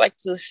 I just like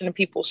to listen to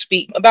people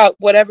speak about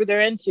whatever they're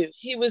into.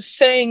 He was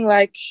saying,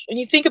 like, when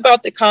you think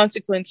about the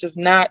consequence of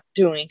not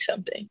doing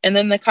something and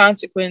then the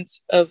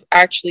consequence of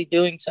actually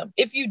doing something,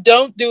 if you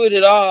don't do it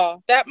at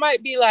all, that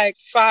might be like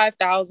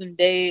 5,000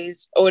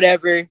 days or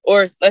whatever.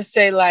 Or let's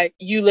say like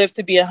you live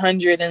to be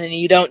 100 and then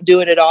you don't do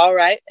it at all,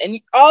 right? And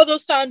all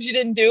those times you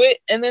didn't do it,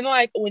 and then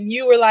like when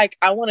you were like,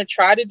 I want to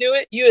try to do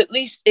it, you at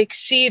least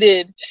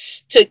exceeded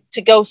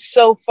to go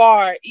so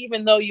far,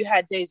 even though you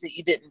had days that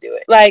you didn't do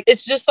it. Like,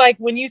 it's just like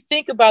when you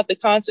think about the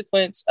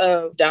consequence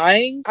of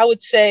dying, I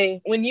would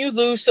say when you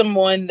lose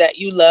someone that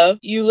you love,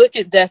 you look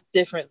at death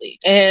differently.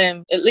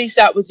 And at least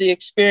that was the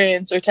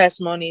experience or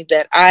testimony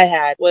that I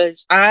had,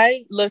 was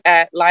I look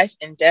at life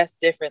and death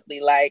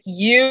differently. Like,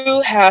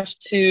 you have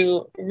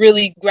to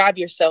really grab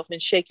yourself and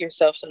shake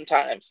yourself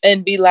sometimes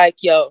and be like,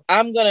 yo,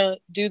 I'm gonna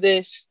do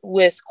this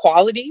with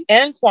quality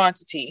and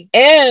quantity.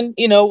 And,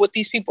 you know, what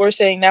these people are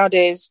saying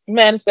nowadays,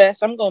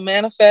 manifest. I'm going to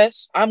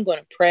manifest. I'm going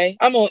to pray.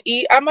 I'm going to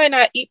eat. I might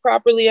not eat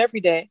properly every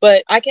day,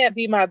 but I can't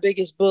be my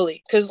biggest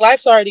bully, because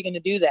life's already going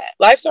to do that.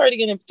 Life's already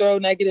going to throw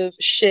negative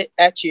shit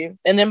at you.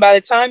 And then by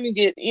the time you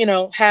get, you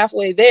know,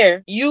 halfway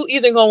there, you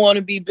either going to want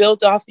to be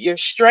built off your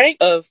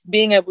strength of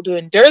being able to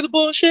endure the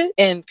bullshit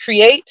and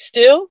create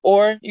still,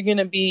 or you're going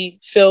to be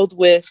filled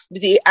with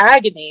the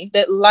agony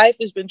that life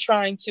has been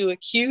trying to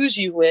accuse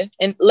you with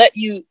and let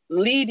you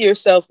lead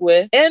yourself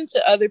with and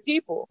to other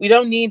people. We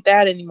don't need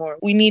that anymore.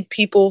 We need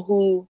people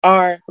who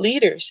are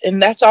leaders,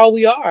 and that's all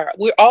we are.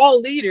 We're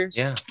all leaders.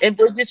 Yeah. And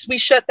we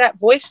shut that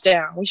voice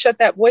down. We shut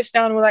that voice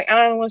down. And we're like,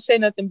 I don't want to say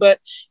nothing, but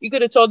you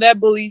could have told that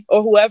bully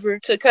or whoever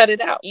to cut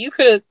it out. You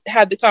could have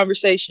had the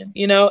conversation,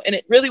 you know, and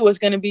it really was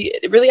going to be,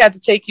 it really had to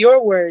take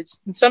your words.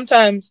 And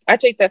sometimes I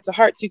take that to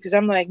heart too, because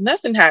I'm like,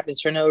 nothing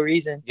happens for no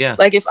reason. Yeah.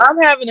 Like if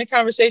I'm having a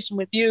conversation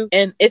with you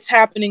and it's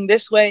happening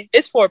this way,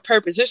 it's for a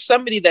purpose. There's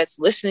somebody that's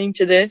listening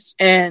to this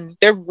and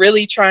they're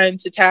really trying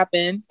to tap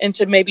in and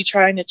to maybe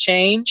trying to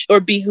change or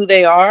be who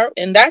they are.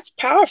 And that's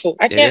powerful.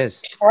 I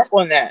can't talk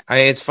on that.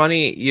 It's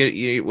funny.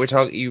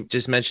 You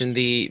just mentioned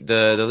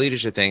the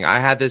leadership thing. I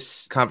had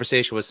this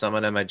conversation with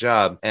someone at my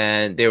job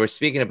and they were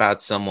speaking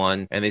about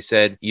someone and they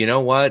said, you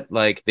know what,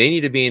 like they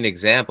need to be an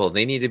example.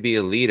 They need to be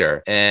a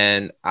leader.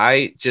 And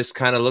I just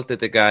kind of looked at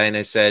the guy and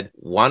I said,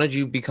 why don't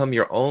you become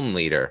your own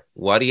leader?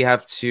 Why do you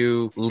have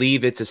to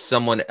leave it to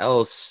someone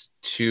else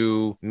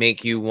to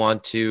make you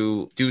want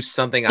to do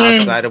something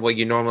outside of what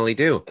you normally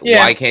do? Yeah.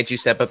 Why can't you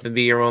step up and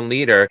be your own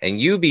leader and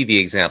you be the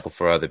example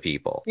for other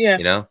people? Yeah.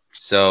 You know?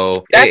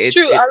 So that's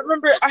true.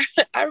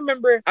 I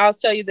remember, I'll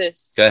tell you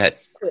this. Go ahead.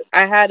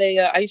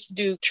 I used to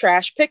do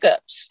trash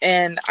pickups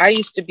and I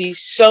used to be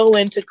so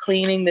into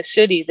cleaning the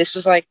city. This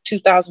was like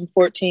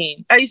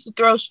 2014. I used to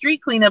throw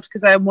street cleanups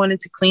because I wanted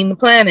to clean the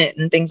planet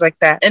and things like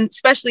that. And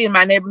especially in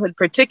my neighborhood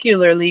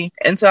particularly.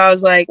 And so I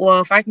was like,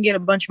 well, if I can get a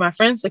bunch of my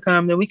friends to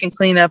come, then we can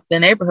clean up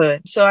the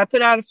neighborhood. So I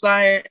put out a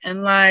flyer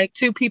and like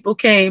 2 people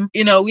came.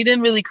 You know, we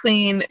didn't really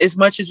clean as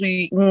much as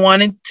we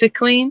wanted to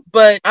clean,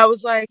 but I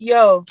was like,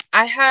 yo,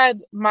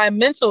 my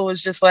mental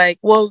was just like,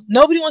 well,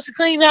 nobody wants to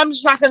clean. I'm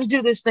just not going to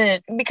do this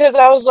then. Because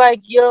I was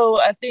like, yo,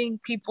 I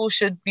think people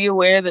should be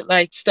aware that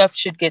like stuff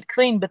should get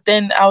clean. But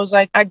then I was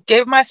like, I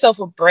gave myself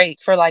a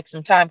break for like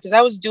some time because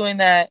I was doing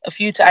that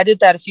I did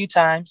that a few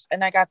times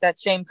and I got that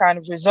same kind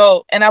of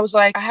result. And I was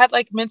like, I had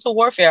like mental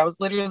warfare. I was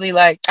literally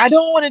like, I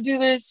don't want to do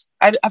this.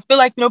 I feel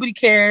like nobody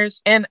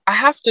cares and I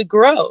have to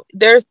grow.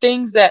 There are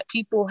things that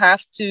people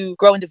have to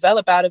grow and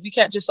develop out of. You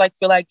can't just like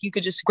feel like you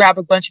could just grab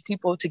a bunch of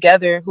people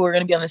together who are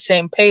going to be on the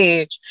same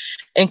page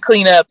and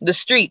clean up the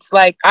streets.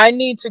 Like I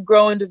need to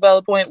grow and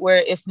develop a point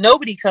where if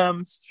nobody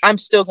comes, I'm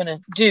still going to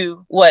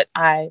do what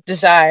I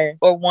desire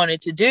or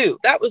wanted to do.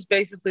 That was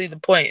basically the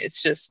point.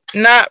 It's just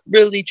not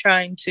really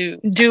trying to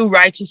do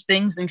righteous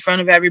things in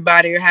front of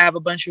everybody or have a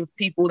bunch of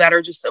people that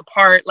are just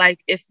apart.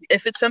 Like if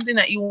it's something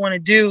that you want to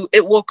do,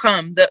 it will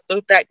come.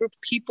 That group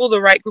of people,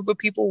 the right group of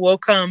people will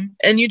come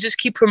and you just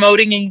keep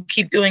promoting and you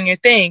keep doing your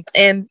thing.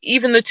 And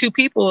even the 2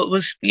 people, it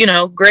was, you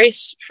know,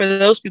 grace for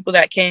those people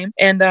that came.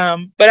 And,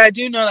 but I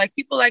do know like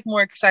people like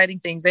more exciting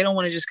things. They don't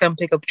want to just come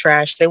pick up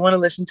trash. They want to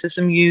listen to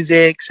some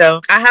music.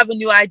 So I have a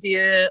new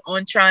idea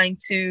on trying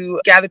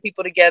to gather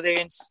people together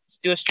and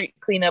do a street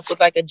cleanup with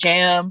like a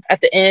jam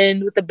at the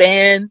end with the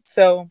band.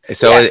 So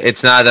yeah.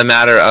 It's not a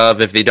matter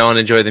of if they don't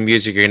enjoy the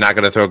music, you're not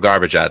going to throw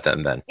garbage at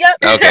them then. Yep.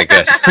 Okay,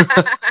 good.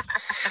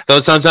 Though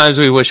sometimes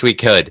we wish we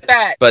could.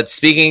 Fact. But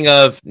speaking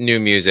of new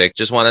music,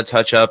 just want to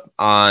touch up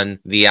on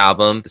the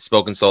album, The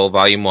Spoken Soul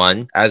Volume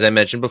 1. As I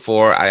mentioned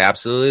before, I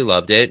absolutely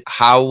loved it.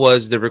 How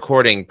was the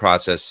recording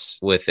process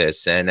with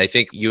this? And I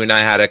think you and I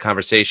had a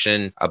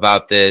conversation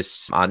about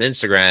this on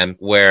Instagram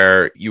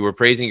where you were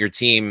praising your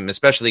team,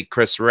 especially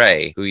Chris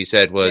Ray, who you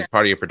said was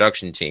part of your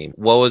production team.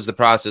 What was the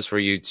process for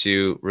you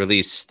to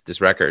release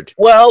this record?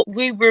 Well,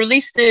 we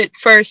released it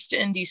first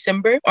in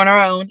December on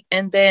our own,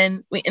 and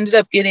then we ended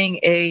up getting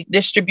a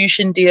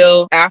distribution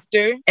deal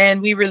after,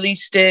 and we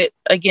released it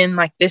again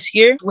like this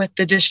year with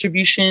the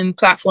distribution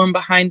platform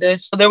behind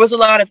us. So there was a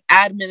lot of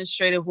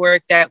administrative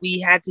work that we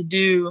had to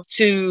do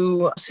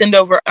to send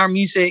over our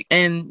music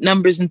and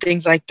numbers and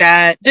things like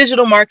that,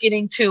 digital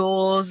marketing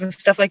tools and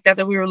stuff like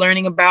that we were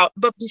learning about.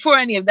 But before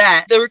any of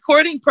that, the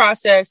recording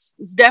process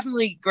is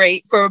definitely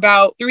great. For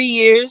about 3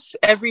 years,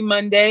 every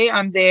Monday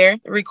I'm there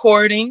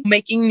recording,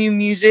 making new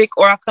music,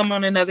 or I'll come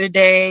on another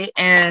day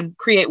and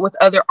create with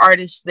other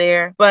artists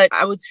there. But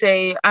I would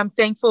say I'm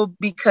thankful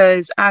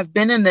because I've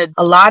been in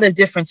a lot of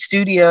different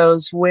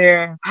studios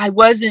where I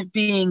wasn't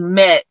being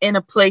met in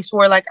a place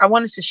where like I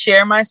wanted to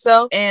share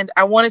myself and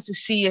I wanted to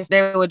see if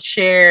they would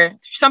share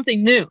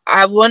something new.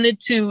 I wanted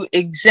to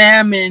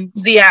examine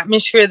the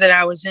atmosphere that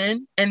I was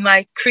in and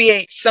like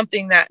create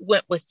something that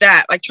went with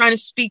that, like trying to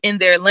speak in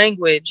their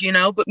language, you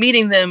know, but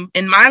meeting them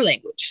in my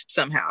language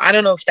somehow. I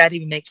don't know if that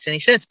even makes any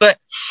sense, but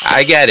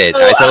I get it.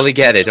 I totally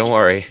get it. Don't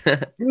worry.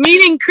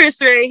 Meeting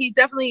Chris Ray, he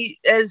definitely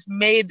has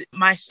made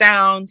my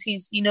sounds.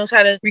 He knows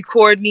how to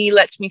record me,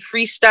 lets me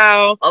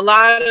freestyle. A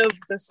lot of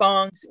the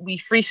songs we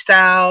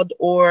freestyled,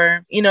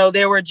 or, you know,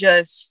 they were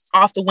just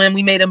off the whim.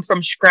 We made them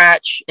from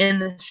scratch in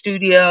the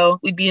studio.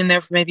 We'd be in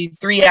there for maybe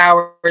 3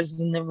 hours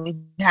and then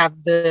we'd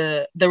have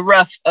the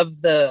rough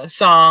of the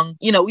song.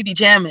 You know, we'd be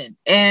jamming.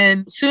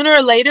 And sooner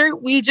or later,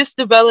 we just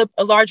developed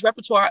a large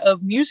repertoire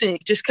of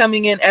music, just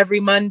coming in every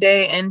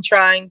Monday and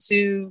trying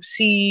to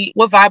see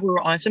what vibe we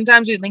were on.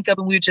 Sometimes we'd link up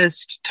and we'd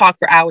just talk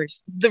for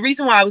hours. The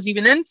reason why I was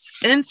even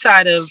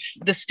inside of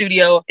the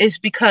studio is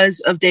because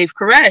of Dave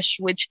Koresh,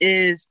 which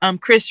is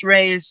Chris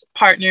Ray's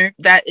partner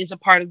that is a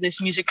part of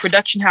this music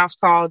production house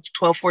called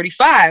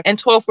 1245. And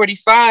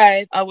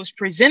 1245 was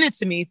presented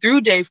to me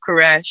through Dave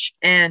Koresh.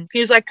 And he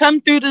was like,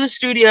 come through to the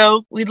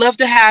studio. We'd love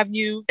to have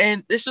you.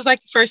 And this was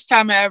like the first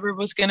time I ever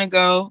was going to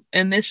go.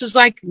 And this was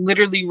like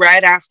literally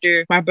right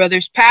after my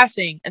brother's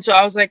passing. And so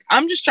I was like,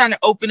 I'm just trying to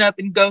open up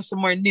and go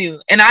somewhere new.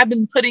 And I've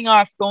been putting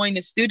off going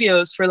to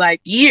studios for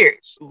like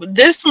years.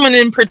 This one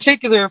in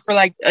particular for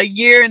like a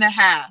year and a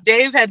half.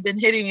 Dave had been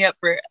hitting me up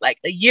for like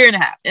a year and a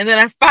half. And then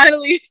I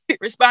finally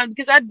responded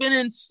because I'd been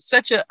in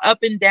such a up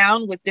and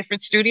down with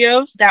different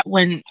studios that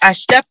when I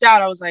stepped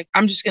out, I was like,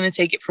 I'm just going to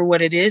take it for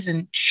what it is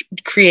and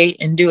create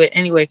and do it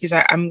anyway, because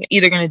I'm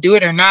either going to do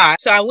it or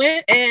not. So I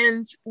went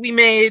and we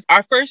made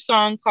our first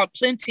song called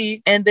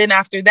Plenty. And then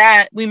after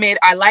that, we made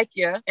I Like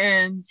Ya.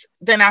 And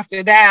then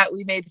after that,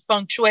 we made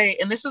Feng Shui.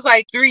 And this was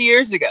like 3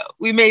 years ago.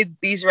 We made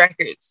these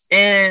records.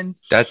 And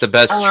that's the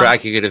best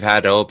track you could have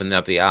had to open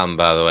up the album,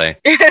 by the way.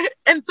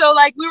 And so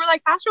like we were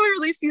like, how should we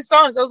release these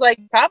songs? I was like,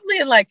 probably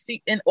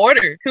in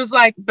order, because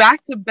like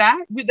back to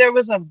back there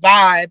was a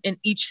vibe in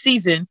each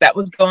season that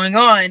was going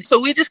on. So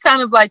we just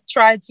kind of like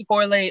tried to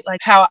correlate like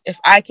how if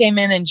I came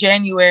in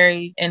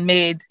January and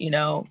made, you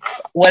know,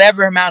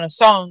 whatever amount of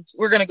songs,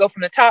 we're going to go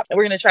from the top and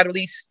we're going to try to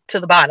release to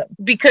the bottom,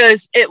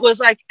 because it was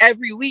like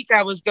every week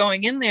I was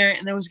going in there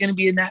and there was going to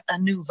be a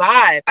new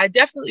vibe. I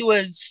definitely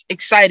was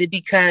excited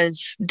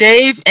because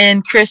Dave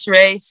and Chris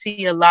Ray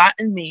see a lot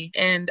in me,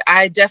 and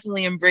I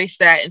definitely embrace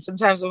that. And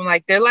sometimes I'm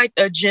like, they're like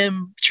a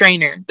gym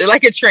trainer. They're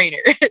like a trainer.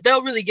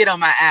 They'll really get on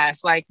my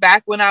ass. Like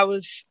back when I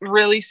was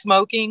really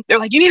smoking, they're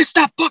like, you need to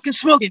stop fucking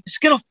smoking. It's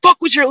gonna fuck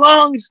with your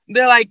lungs.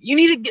 They're like, you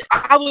need to get,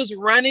 I was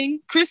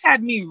running. Chris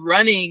had me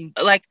running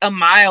like a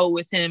mile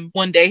with him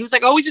one day. He was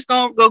like, oh, we just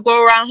gonna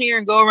go around here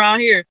and go around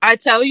here. I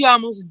tell you, I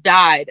almost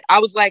died. I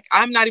was like,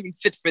 I'm not even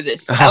fit for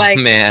this. Oh,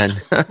 man.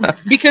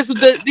 because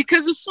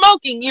of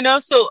smoking, you know?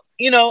 So,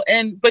 you know,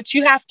 but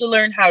you have to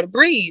learn how to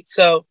breathe.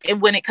 So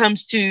and when it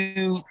comes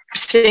to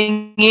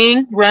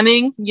singing,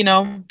 running, you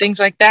know, things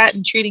like that,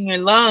 and treating your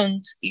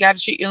lungs, you got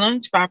to treat your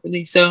lungs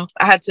properly. So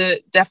I had to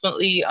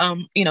definitely,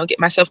 you know, get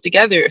myself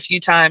together a few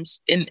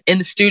times in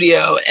the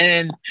studio,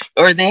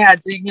 or they had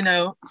to, you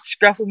know,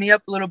 scruffle me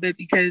up a little bit,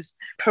 because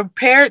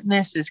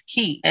preparedness is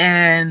key.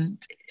 And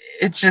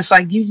it's just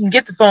like you can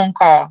get the phone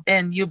call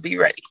and you'll be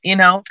ready, you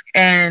know?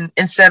 And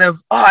instead of,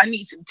 oh, I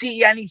need some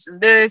tea, I need some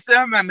this,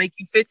 I'm gonna make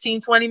you 15,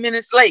 20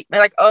 minutes late.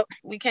 They're like, oh,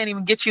 we can't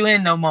even get you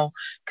in no more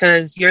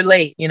because you're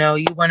late. You know,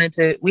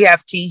 we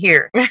have tea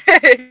here.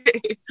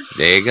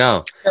 There you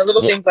go.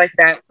 Little things like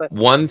that. But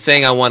one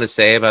thing I want to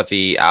say about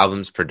the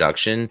album's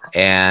production,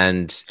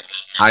 and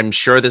I'm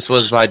sure this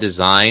was by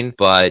design,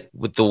 but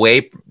with the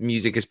way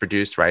music is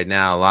produced right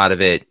now, a lot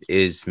of it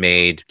is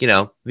made, you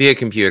know, via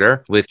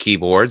computer with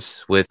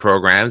keyboards, with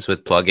programs,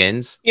 with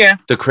plugins. Yeah.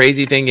 The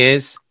crazy thing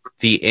is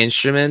the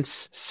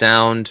instruments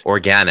sound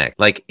organic.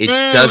 Like it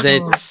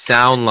doesn't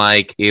sound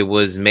like it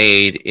was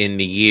made in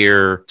the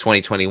year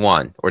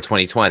 2021 or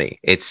 2020.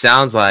 It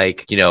sounds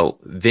like, you know,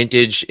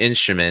 vintage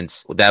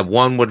instruments that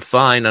one would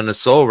find on a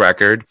soul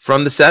record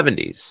from the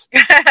 70s.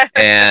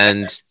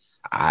 And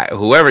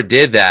whoever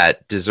did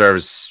that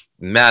deserves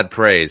mad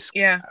praise.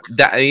 Yeah.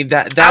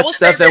 That's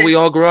stuff that we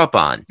all grew up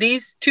on.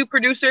 These two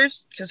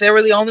producers, because they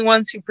were the only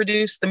ones who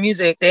produced the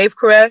music, Dave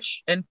Koresh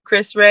and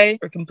Chris Ray,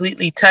 were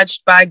completely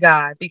touched by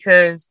God,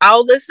 because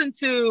I'll listen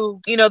to,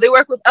 you know, they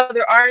work with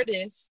other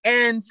artists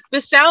and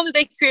the sound that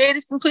they create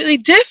is completely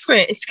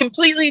different. It's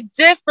completely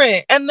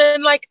different. And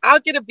then like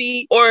I'll get a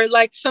beat or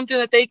like something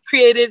that they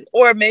created,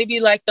 or maybe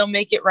like they'll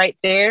make it right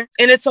there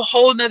and it's a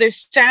whole nother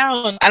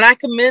sound. And I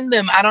commend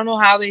them. I don't know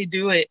how they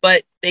do it,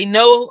 but they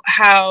know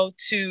how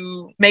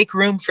to make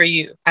room for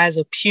you as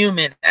a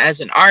human,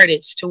 as an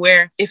artist, to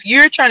where if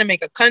you're trying to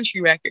make a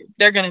country record,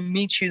 they're going to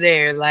meet you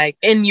there, like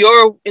in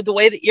the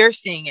way that you're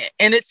seeing it.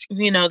 And it's,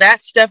 you know,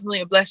 that's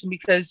definitely a blessing,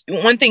 because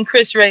one thing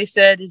Chris Ray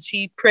said is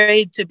he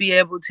prayed to be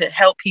able to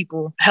help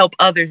people, help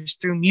others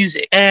through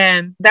music.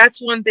 And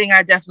that's one thing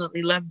I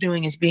definitely love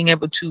doing, is being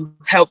able to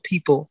help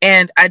people.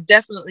 And I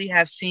definitely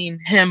have seen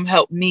him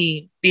help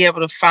me be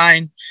able to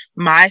find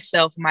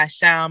myself, my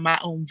sound, my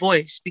own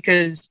voice.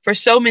 Because for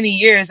so many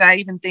years, I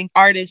even think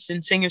artists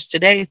and singers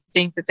today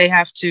think that they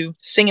have to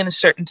sing in a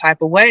certain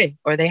type of way,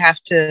 or they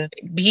have to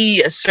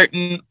be a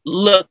certain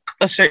look,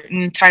 a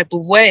certain type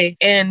of way.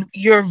 And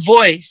your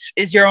voice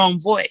is your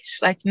own voice.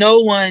 Like no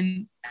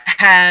one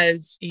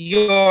has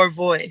your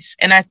voice.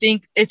 And I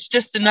think it's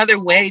just another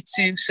way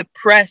to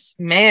suppress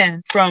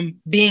man from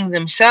being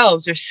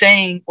themselves, or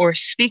saying or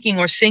speaking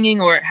or singing,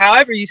 or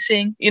however you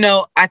sing. You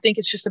know, I think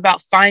it's just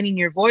about finding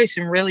your voice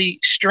and really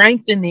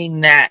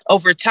strengthening that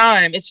over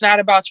time. It's not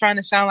about trying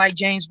to sound like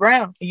James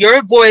Brown.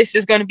 Your voice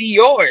is going to be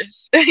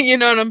yours. You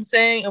know what I'm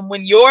saying? And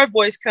when your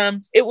voice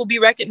comes, it will be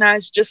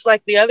recognized just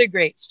like the other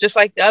greats, just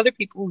like the other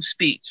people who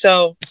speak.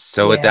 So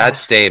with that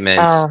statement,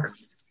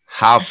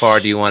 How far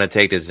do you want to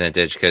take this,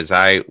 Vintage? Because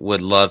I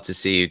would love to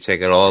see you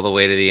take it all the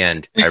way to the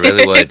end. I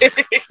really would.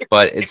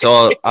 But it's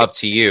all up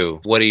to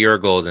you. What are your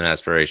goals and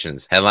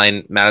aspirations?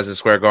 Headline Madison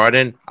Square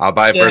Garden? I'll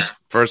buy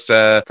first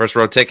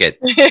row ticket.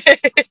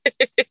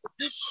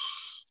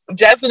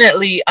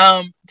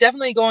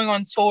 Definitely going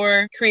on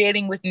tour,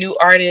 creating with new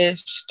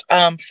artists,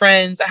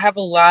 friends. I have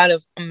a lot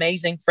of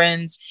amazing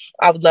friends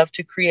I would love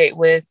to create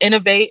with.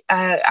 Innovate.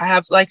 I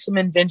have like some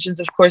inventions,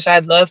 of course,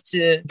 I'd love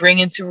to bring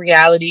into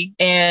reality.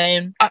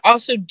 And I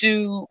also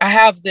I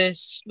have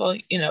this, well,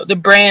 the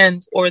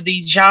brand or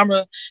the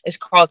genre is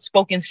called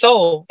Spoken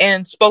Soul.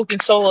 And Spoken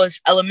Soul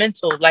is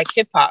elemental, like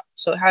hip hop.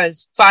 So it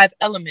has 5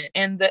 elements.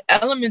 And the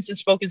elements in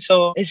Spoken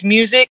Soul is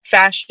music,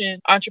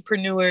 fashion,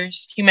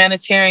 entrepreneurs,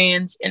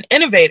 humanitarians, and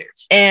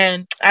innovators.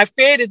 And I've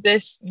created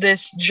this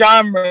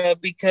genre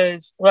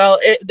because, well,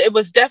 it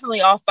was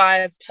definitely all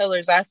 5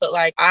 pillars I felt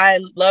like I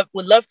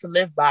would love to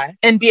live by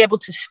and be able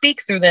to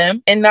speak through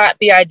them and not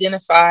be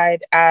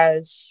identified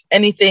as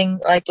anything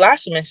like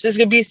blasphemous. This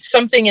could be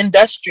something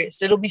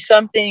industrious. It'll be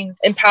something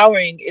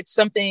empowering. It's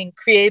something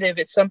creative.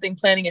 It's something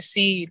planting a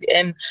seed.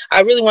 And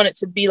I really want it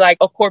to be like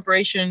a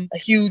corporation, a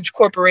huge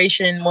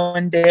corporation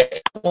one day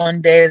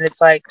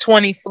that's like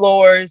 20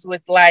 floors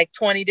with like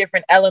 20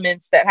 different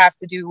elements that have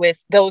to do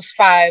with those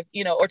 5,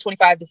 or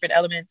 25 different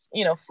elements,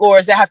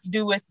 floors that have to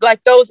do with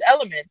like those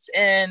elements,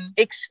 and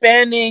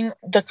expanding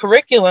the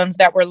curriculums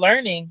that we're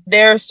learning.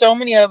 There are so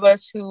many of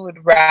us who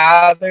would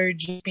rather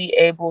just be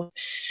able to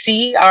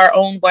see our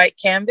own white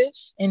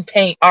canvas and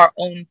paint our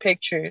own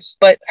pictures,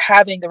 but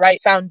having the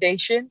right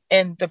foundation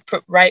and the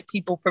right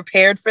people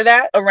prepared for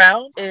that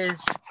around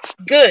is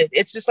good.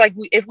 It's just like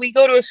if we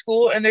go to a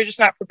school and they're just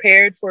not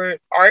prepared for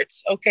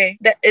arts, okay,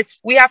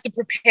 we have to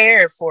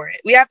prepare for it.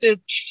 We have to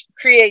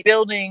create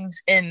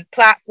buildings and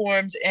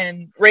platforms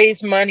and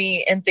raise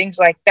money and things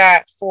like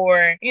that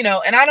for,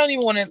 and I don't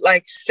even want to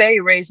like say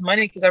raise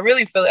money, because I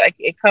really feel like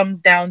it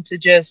comes down to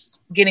just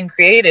getting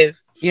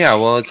creative. Yeah,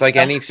 well, it's like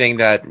anything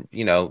that,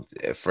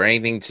 for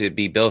anything to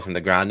be built from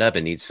the ground up,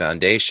 it needs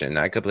foundation.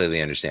 I completely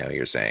understand what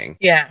you're saying.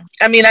 Yeah.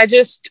 I mean, I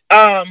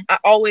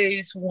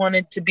always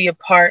wanted to be a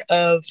part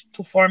of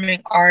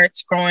performing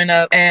arts growing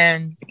up,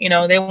 and,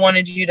 they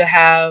wanted you to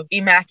have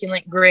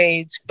immaculate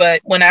grades.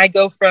 But when I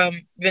go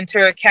from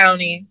Ventura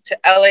County to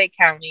LA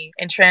County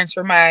and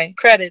transfer my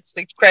credits,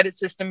 the credit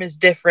system is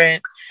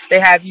different. They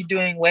have you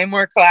doing way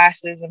more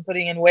classes and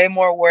putting in way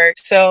more work.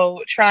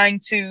 So trying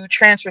to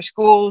transfer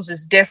schools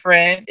is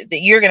different.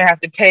 That you're going to have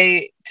to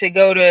pay to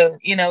go to,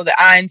 the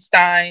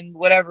Einstein,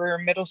 whatever,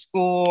 middle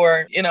school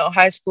or,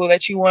 high school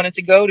that you wanted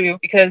to go to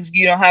because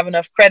you don't have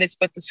enough credits.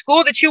 But the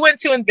school that you went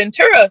to in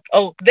Ventura,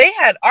 they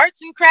had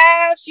arts and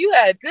crafts. You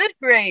had good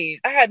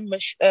grades. I had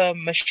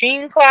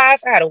machine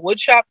class. I had a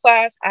woodshop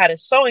class. I had a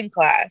sewing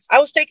class. I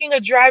was taking a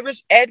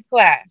driver's ed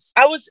class.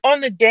 I was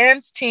on the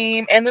dance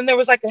team. And then there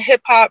was like a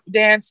hip hop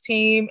dance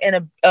team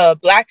and a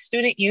Black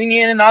student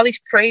union and all these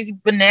crazy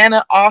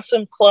banana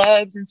awesome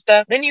clubs and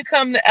stuff. Then you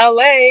come to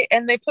LA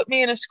and they put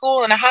me in a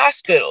school in a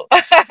hospital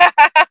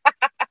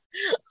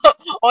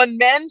on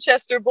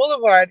Manchester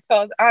Boulevard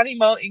called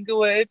Animo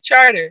Inglewood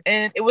Charter.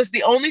 And it was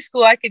the only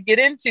school I could get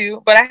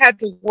into, but I had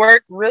to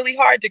work really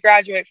hard to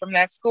graduate from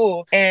that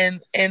school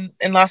in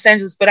Los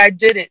Angeles. But I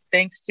did it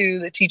thanks to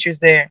the teachers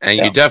there. And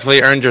you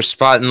definitely earned your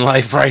spot in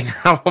life right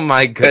now. Oh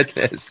my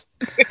goodness.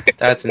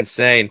 That's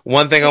insane.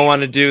 One thing I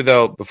want to do,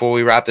 though, before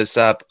we wrap this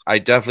up, I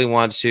definitely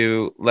want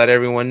to let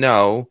everyone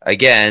know,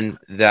 again,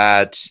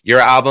 that your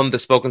album, The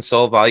Spoken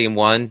Soul Volume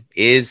 1,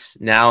 is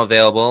now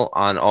available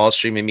on all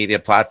streaming media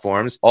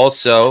platforms.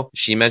 Also,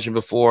 she mentioned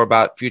before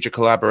about future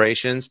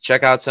collaborations.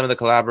 Check out some of the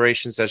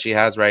collaborations that she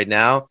has right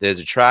now. There's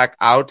a track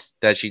out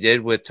that she did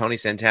with Tony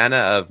Santana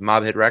of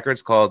Mob Hit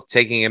Records called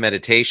Taking a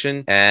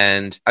Meditation.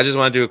 And I just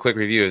want to do a quick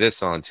review of this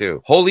song,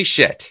 too. Holy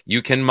shit,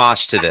 you can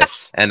mosh to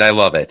this. And I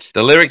love it.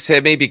 The lyrics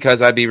hit me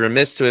because I'd be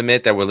remiss to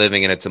admit that we're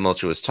living in a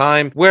tumultuous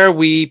time where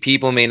we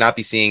people may not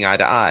be seeing eye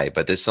to eye,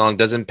 but this song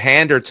doesn't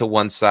pander to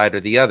one side or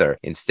the other.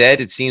 Instead,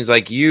 it seems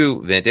like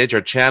you, Vintage, are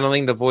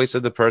channeling the voice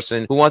of the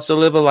person who wants to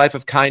live a life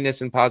of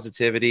kindness and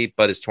positivity,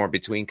 but is torn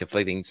between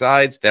conflicting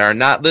sides that are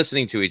not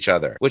listening to each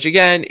other, which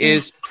again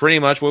is pretty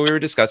much what we were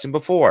discussing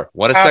before.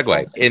 What a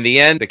segue. In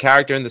the end, the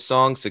character in the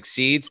song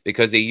succeeds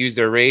because they use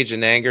their rage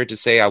and anger to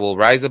say, I will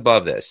rise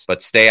above this,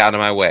 but stay out of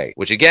my way,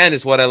 which again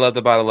is what I loved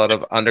about a lot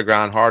of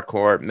underground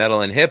hardcore,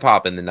 metal, and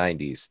hip-hop in the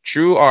 90s.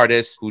 True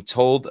artists who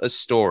told a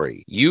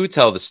story. You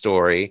tell the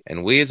story,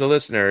 and we as the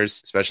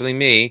listeners, especially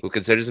me, who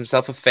considers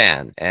himself a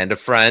fan and a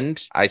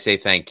friend, I say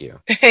thank you.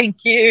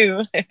 Thank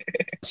you.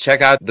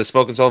 Check out The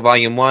Spoken Soul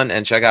Volume 1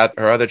 and check out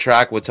her other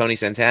track with Tony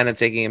Santana,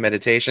 Taking a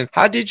Meditation.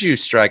 How did you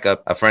strike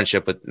up a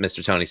friendship with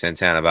Mr. Tony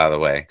Santana, by the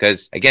way?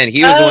 Because, again,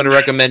 he was the one who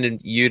recommended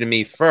you to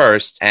me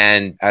first,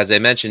 and as I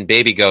mentioned,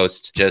 Baby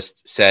Ghost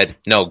just said,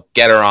 no,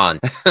 get her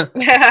on.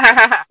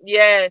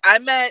 Yeah, I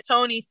met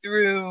Tony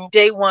through through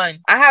day one.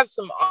 I have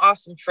some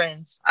awesome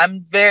friends.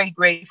 I'm very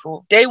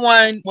grateful. Day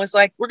one was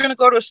like, we're going to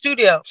go to a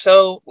studio.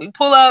 So we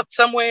pull up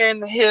somewhere in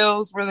the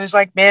hills where there's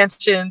like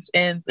mansions,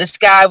 and this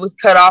guy with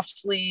cut off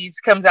sleeves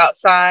comes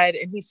outside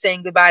and he's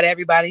saying goodbye to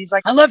everybody. He's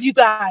like, I love you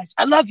guys.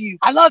 I love you.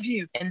 I love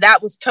you. And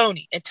that was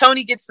Tony. And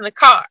Tony gets in the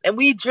car and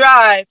we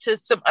drive to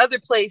some other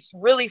place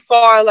really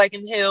far, like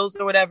in hills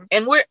or whatever.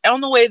 And we're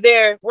on the way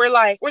there. We're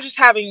just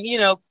having,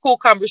 cool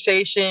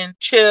conversation,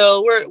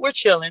 chill. We're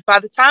chilling. By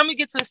the time we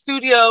get to the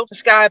studio,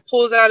 this guy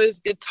pulls out his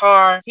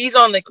guitar. He's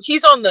on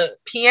the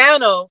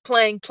piano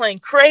playing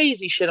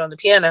crazy shit on the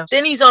piano.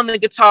 Then he's on the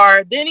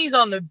guitar. Then he's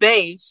on the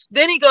bass.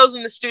 Then he goes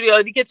in the studio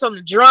and he gets on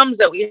the drums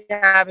that we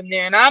have in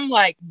there. And I'm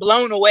like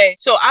blown away.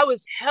 So I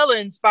was hella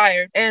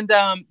inspired. And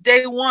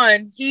day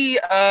one, he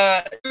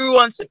threw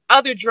on some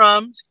other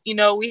drums.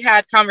 We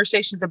had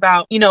conversations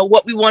about,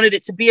 what we wanted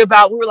it to be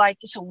about. We were like,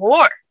 it's a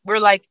war. We're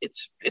like,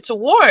 it's a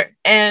war.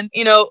 And,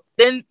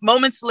 then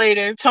moments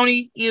later,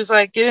 Tony, he was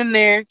like, get in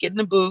there, get in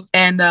the booth.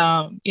 And,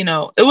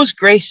 it was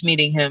grace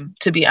meeting him,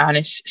 to be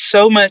honest.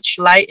 So much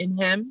light in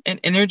him and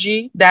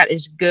energy that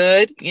is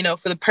good,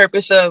 for the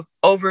purpose of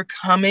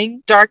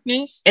overcoming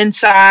darkness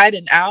inside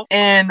and out.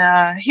 And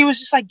he was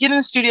just like, get in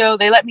the studio.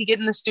 They let me get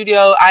in the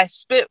studio. I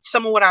spit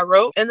some of what I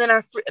wrote. And then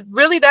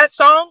really that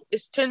song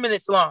is 10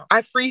 minutes long.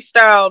 I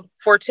freestyled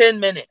for 10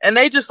 minutes and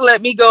they just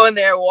let me go in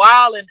there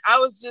wild. And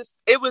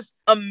it was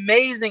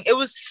amazing. It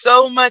was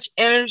so much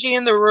energy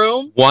in the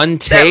room. One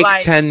take,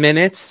 10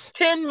 minutes?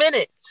 10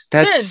 minutes.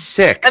 That's 10.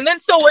 sick. And then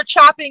so we're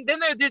chopping.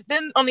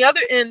 Then on the other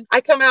end,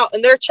 I come out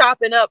and they're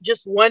chopping up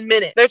just 1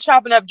 minute. They're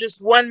chopping up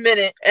just 1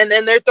 minute. And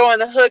then they're throwing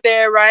the hook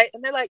there, right?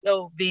 And they're like,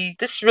 oh, V,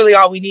 this is really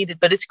all we needed.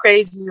 But it's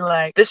crazy.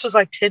 Like, this was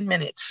like 10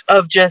 minutes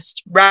of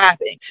just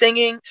rapping,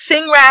 singing,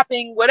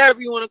 rapping,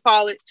 whatever you want to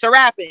call it. So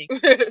rapping.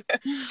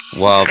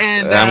 Well,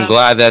 and, I'm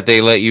glad that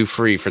they let you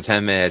free for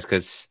 10 minutes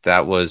because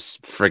that was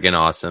friggin'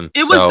 awesome.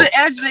 It was the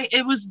edge.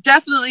 It was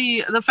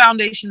definitely the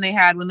foundation they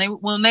had when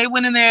they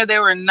went in there. They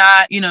were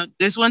not,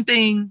 there's one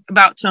thing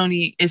about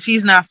Tony is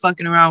he's not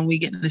fucking around when we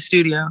get in the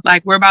studio.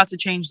 Like, we're about to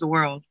change the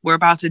world. We're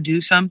about to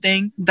do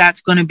something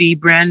that's going to be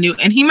brand new.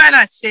 And he might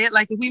not say it.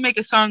 Like, if we make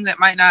a song that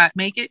might not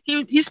make it,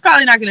 he's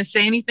probably not going to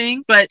say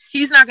anything, but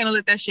he's not going to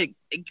let that shit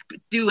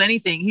do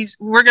anything.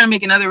 We're gonna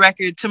make another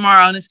record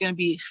tomorrow and it's gonna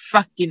be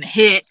fucking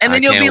hit. And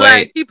then you'll be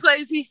like,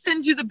 he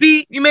sends you the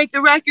beat, you make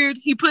the record,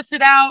 he puts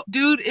it out.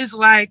 Dude is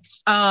like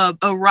a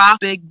rock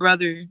big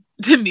brother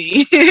to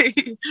me.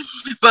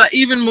 But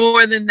even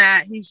more than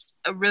that, he's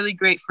a really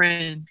great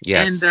friend.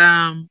 Yes.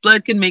 And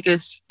blood could make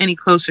us any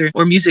closer,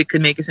 or music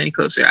could make us any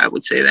closer. I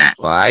would say that.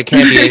 Well, I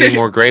can't be any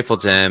more grateful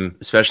to him,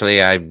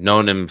 especially I've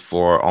known him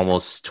for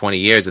almost 20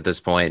 years at this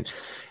point.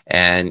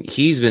 And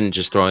he's been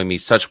just throwing me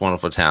such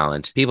wonderful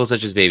talent. People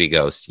such as Baby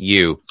Ghost,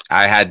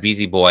 I had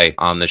Beezy Boy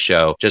on the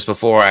show just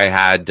before I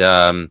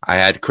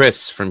had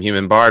Chris from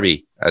Human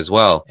Barbie as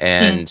well.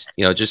 And,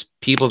 just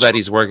people that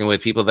he's working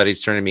with, people that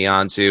he's turning me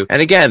on to.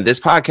 And again, this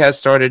podcast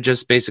started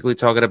just basically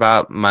talking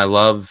about my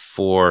love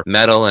for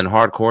metal and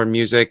hardcore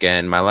music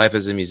and my life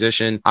as a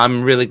musician.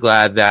 I'm really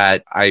glad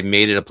that I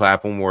made it a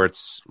platform where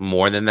it's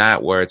more than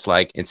that, where it's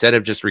like, instead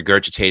of just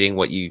regurgitating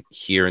what you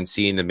hear and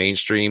see in the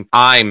mainstream,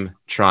 I'm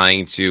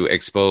trying to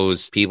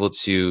expose people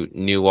to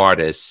new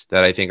artists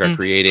that I think are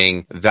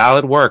creating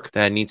valid work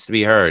that needs to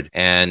be heard.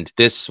 And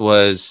this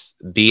was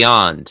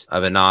beyond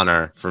of an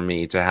honor for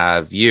me to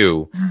have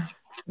you,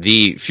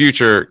 the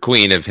future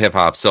queen of hip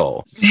hop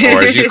soul,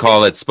 or as you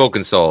call it,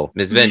 spoken soul,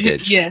 Miss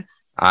Ventage. Yes.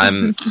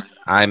 I'm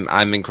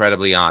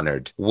incredibly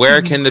honored.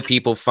 Where can the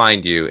people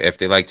find you if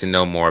they like to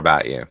know more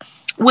about you?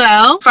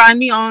 Well, find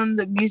me on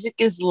the Music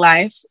is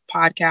Life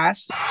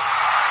podcast.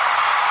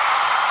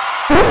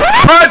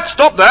 Right,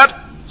 stop that.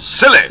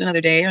 Silly.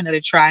 Another day,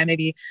 another try,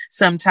 maybe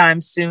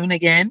sometime soon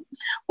again.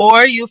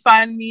 Or you'll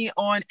find me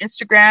on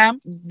Instagram,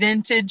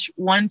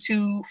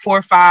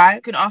 Ventage1245.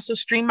 You can also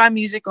stream my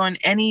music on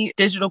any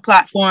digital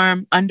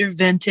platform under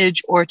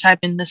Ventage, or type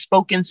in the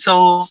Spoken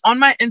Soul. On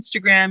my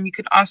Instagram, you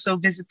can also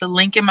visit the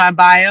link in my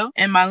bio,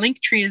 and my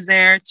link tree is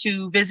there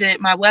to visit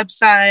my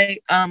website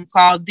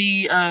called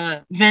the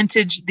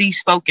Ventage The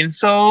Spoken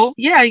Soul.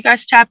 Yeah, you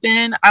guys tap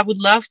in. I would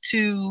love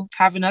to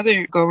have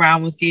another go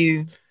around with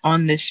you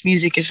on this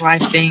Music is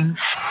Life thing.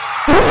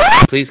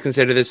 Please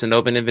consider this an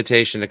open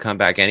invitation to come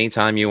back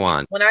anytime you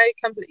want. When I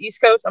come to the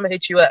East Coast, I'm gonna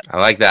hit you up. I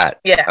like that.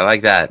 Yeah. I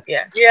like that.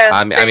 Yeah.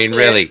 I mean,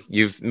 really,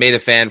 you've made a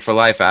fan for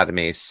life out of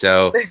me.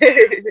 So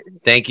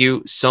thank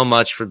you so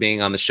much for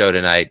being on the show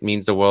tonight. It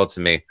means the world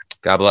to me.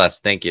 God bless.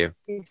 Thank you.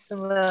 Peace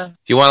and love.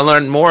 If you want to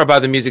learn more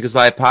about the Music is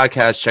Life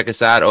podcast, check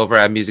us out over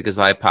at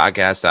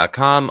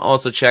musicislifepodcast.com.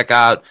 Also check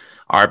out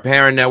our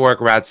parent network,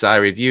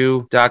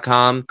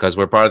 RatSciReview.com, because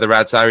we're part of the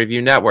RatSci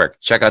Review Network.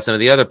 Check out some of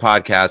the other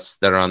podcasts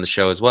that are on the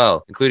show as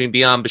well, including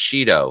Beyond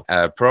Bushido,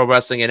 a pro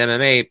wrestling and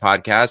MMA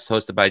podcast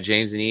hosted by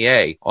James and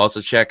EA.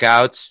 Also check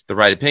out The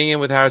Right Opinion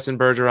with Harrison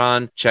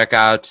Bergeron. Check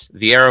out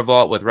Vieira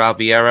Vault with Ralph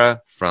Vieira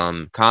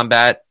from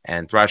Combat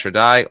and Thrash or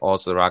Die,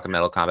 also the Rock and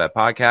Metal Combat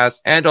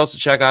podcast, and also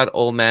check out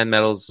Old Man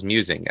Metal's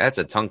Musing. That's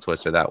a tongue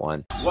twister, that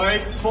one.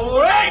 Wait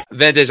for it!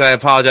 Vintage, I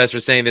apologize for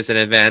saying this in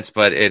advance,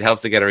 but it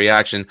helps to get a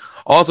reaction.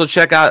 Also,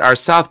 check out our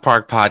South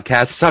Park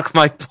podcast, Suck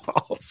My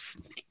Balls.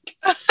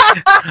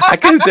 I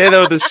couldn't say that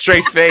with a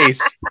straight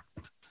face.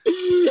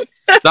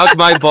 Suck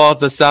My Balls,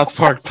 the South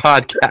Park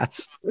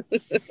podcast.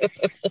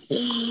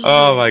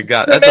 Oh my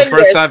god,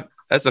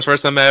 that's the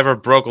first time I ever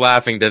broke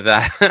laughing to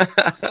that.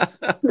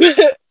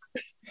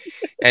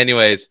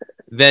 Anyways,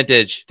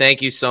 Vintage,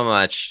 thank you so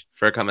much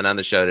for coming on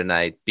the show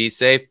tonight. Be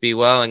safe, be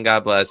well, and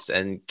God bless,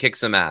 and kick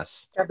some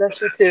ass. God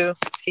bless you too.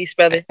 Peace,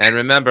 brother. And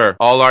remember,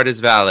 all art is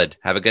valid.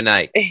 Have a good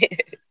night.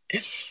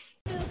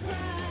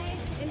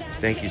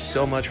 Thank you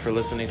so much for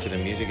listening to the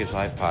Music is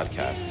Life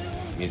podcast.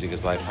 Music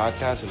is Life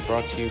podcast is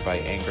brought to you by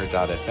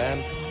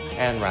Anchor.fm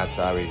and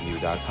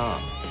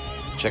RatSideReview.com.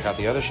 Check out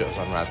the other shows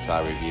on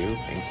Ratside Review,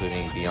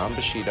 including Beyond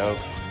Bushido,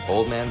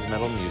 Old Man's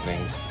Metal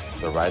Musings,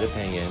 The Right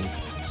Opinion,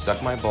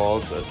 Suck My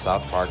Balls, a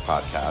South Park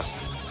podcast,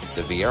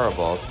 The Vieira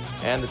Vault,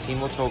 and the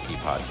Timo Tolkki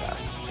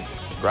podcast.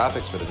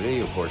 Graphics for the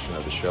video portion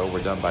of the show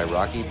were done by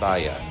Rocky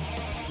Baya.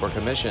 For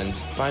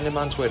commissions, find him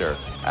on Twitter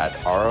at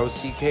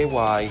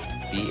ROCKYBAIA.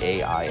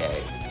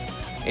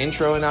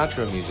 Intro and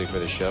outro music for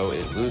the show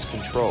is Lose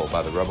Control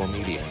by the Rebel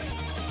Medium,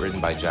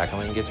 written by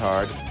Jacqueline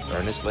Guitard,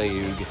 Ernest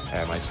Leug,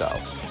 and myself.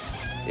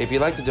 If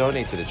you'd like to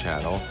donate to the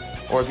channel,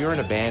 or if you're in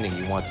a band and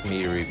you want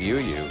me to review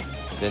you,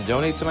 then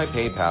donate to my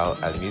PayPal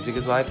at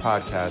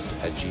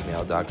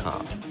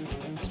musicisLifepodcast@gmail.com.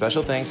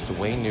 Special thanks to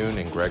Wayne Noon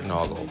and Greg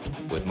Noggle,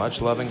 with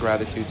much love and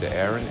gratitude to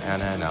Aaron,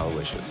 Anna, and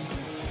Aloysius.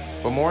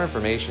 For more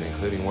information,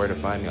 including where to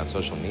find me on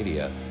social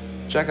media,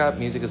 check out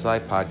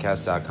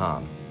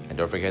musicisLifepodcast.com. And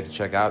don't forget to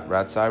check out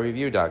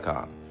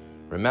RatSideReview.com.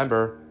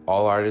 Remember,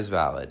 all art is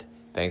valid.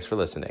 Thanks for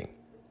listening.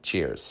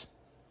 Cheers.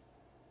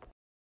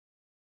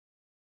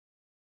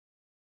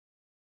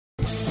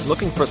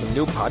 Looking for some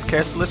new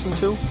podcasts to listen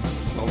to?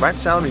 Well, Rat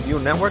Salad Review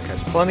Network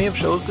has plenty of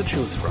shows to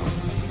choose from.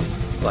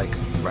 Like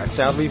Rat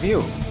Salad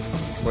Review,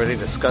 where they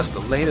discuss the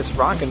latest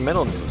rock and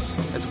metal news,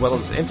 as well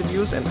as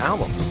interviews and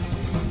albums.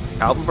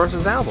 Album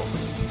versus Album,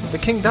 the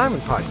King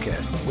Diamond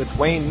podcast, with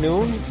Wayne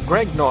Noon,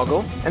 Greg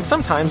Noggle, and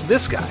sometimes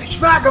this guy.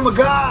 Smack him a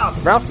gob!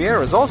 Ralph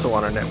Vieira is also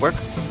on our network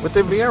with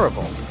the Vieira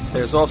Vault.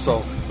 There's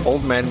also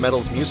Old Man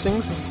Metal's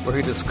Musings, where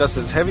he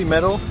discusses heavy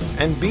metal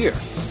and beer.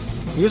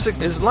 Music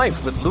is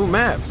Life with Lou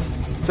Mavs.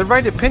 The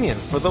Right Opinion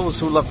for those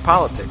who love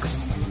politics.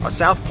 A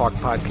South Park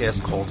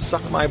podcast called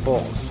Suck My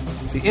Balls.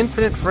 The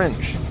Infinite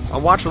Fringe, a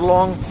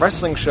watch-along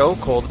wrestling show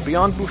called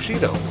Beyond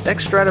Bushido.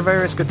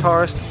 Ex-Stradivarius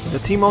guitarist, the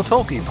Timo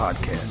Tolkki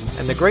podcast.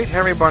 And the Great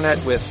Harry Barnett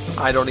with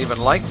I Don't Even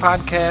Like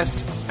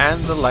Podcast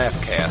and the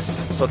Laughcast.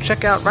 So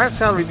check out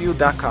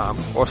RatSaladReview.com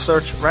or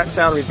search Rat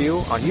Salad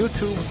Review on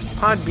YouTube,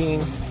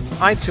 Podbean,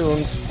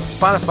 iTunes,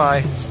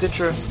 Spotify,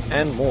 Stitcher,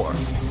 and more.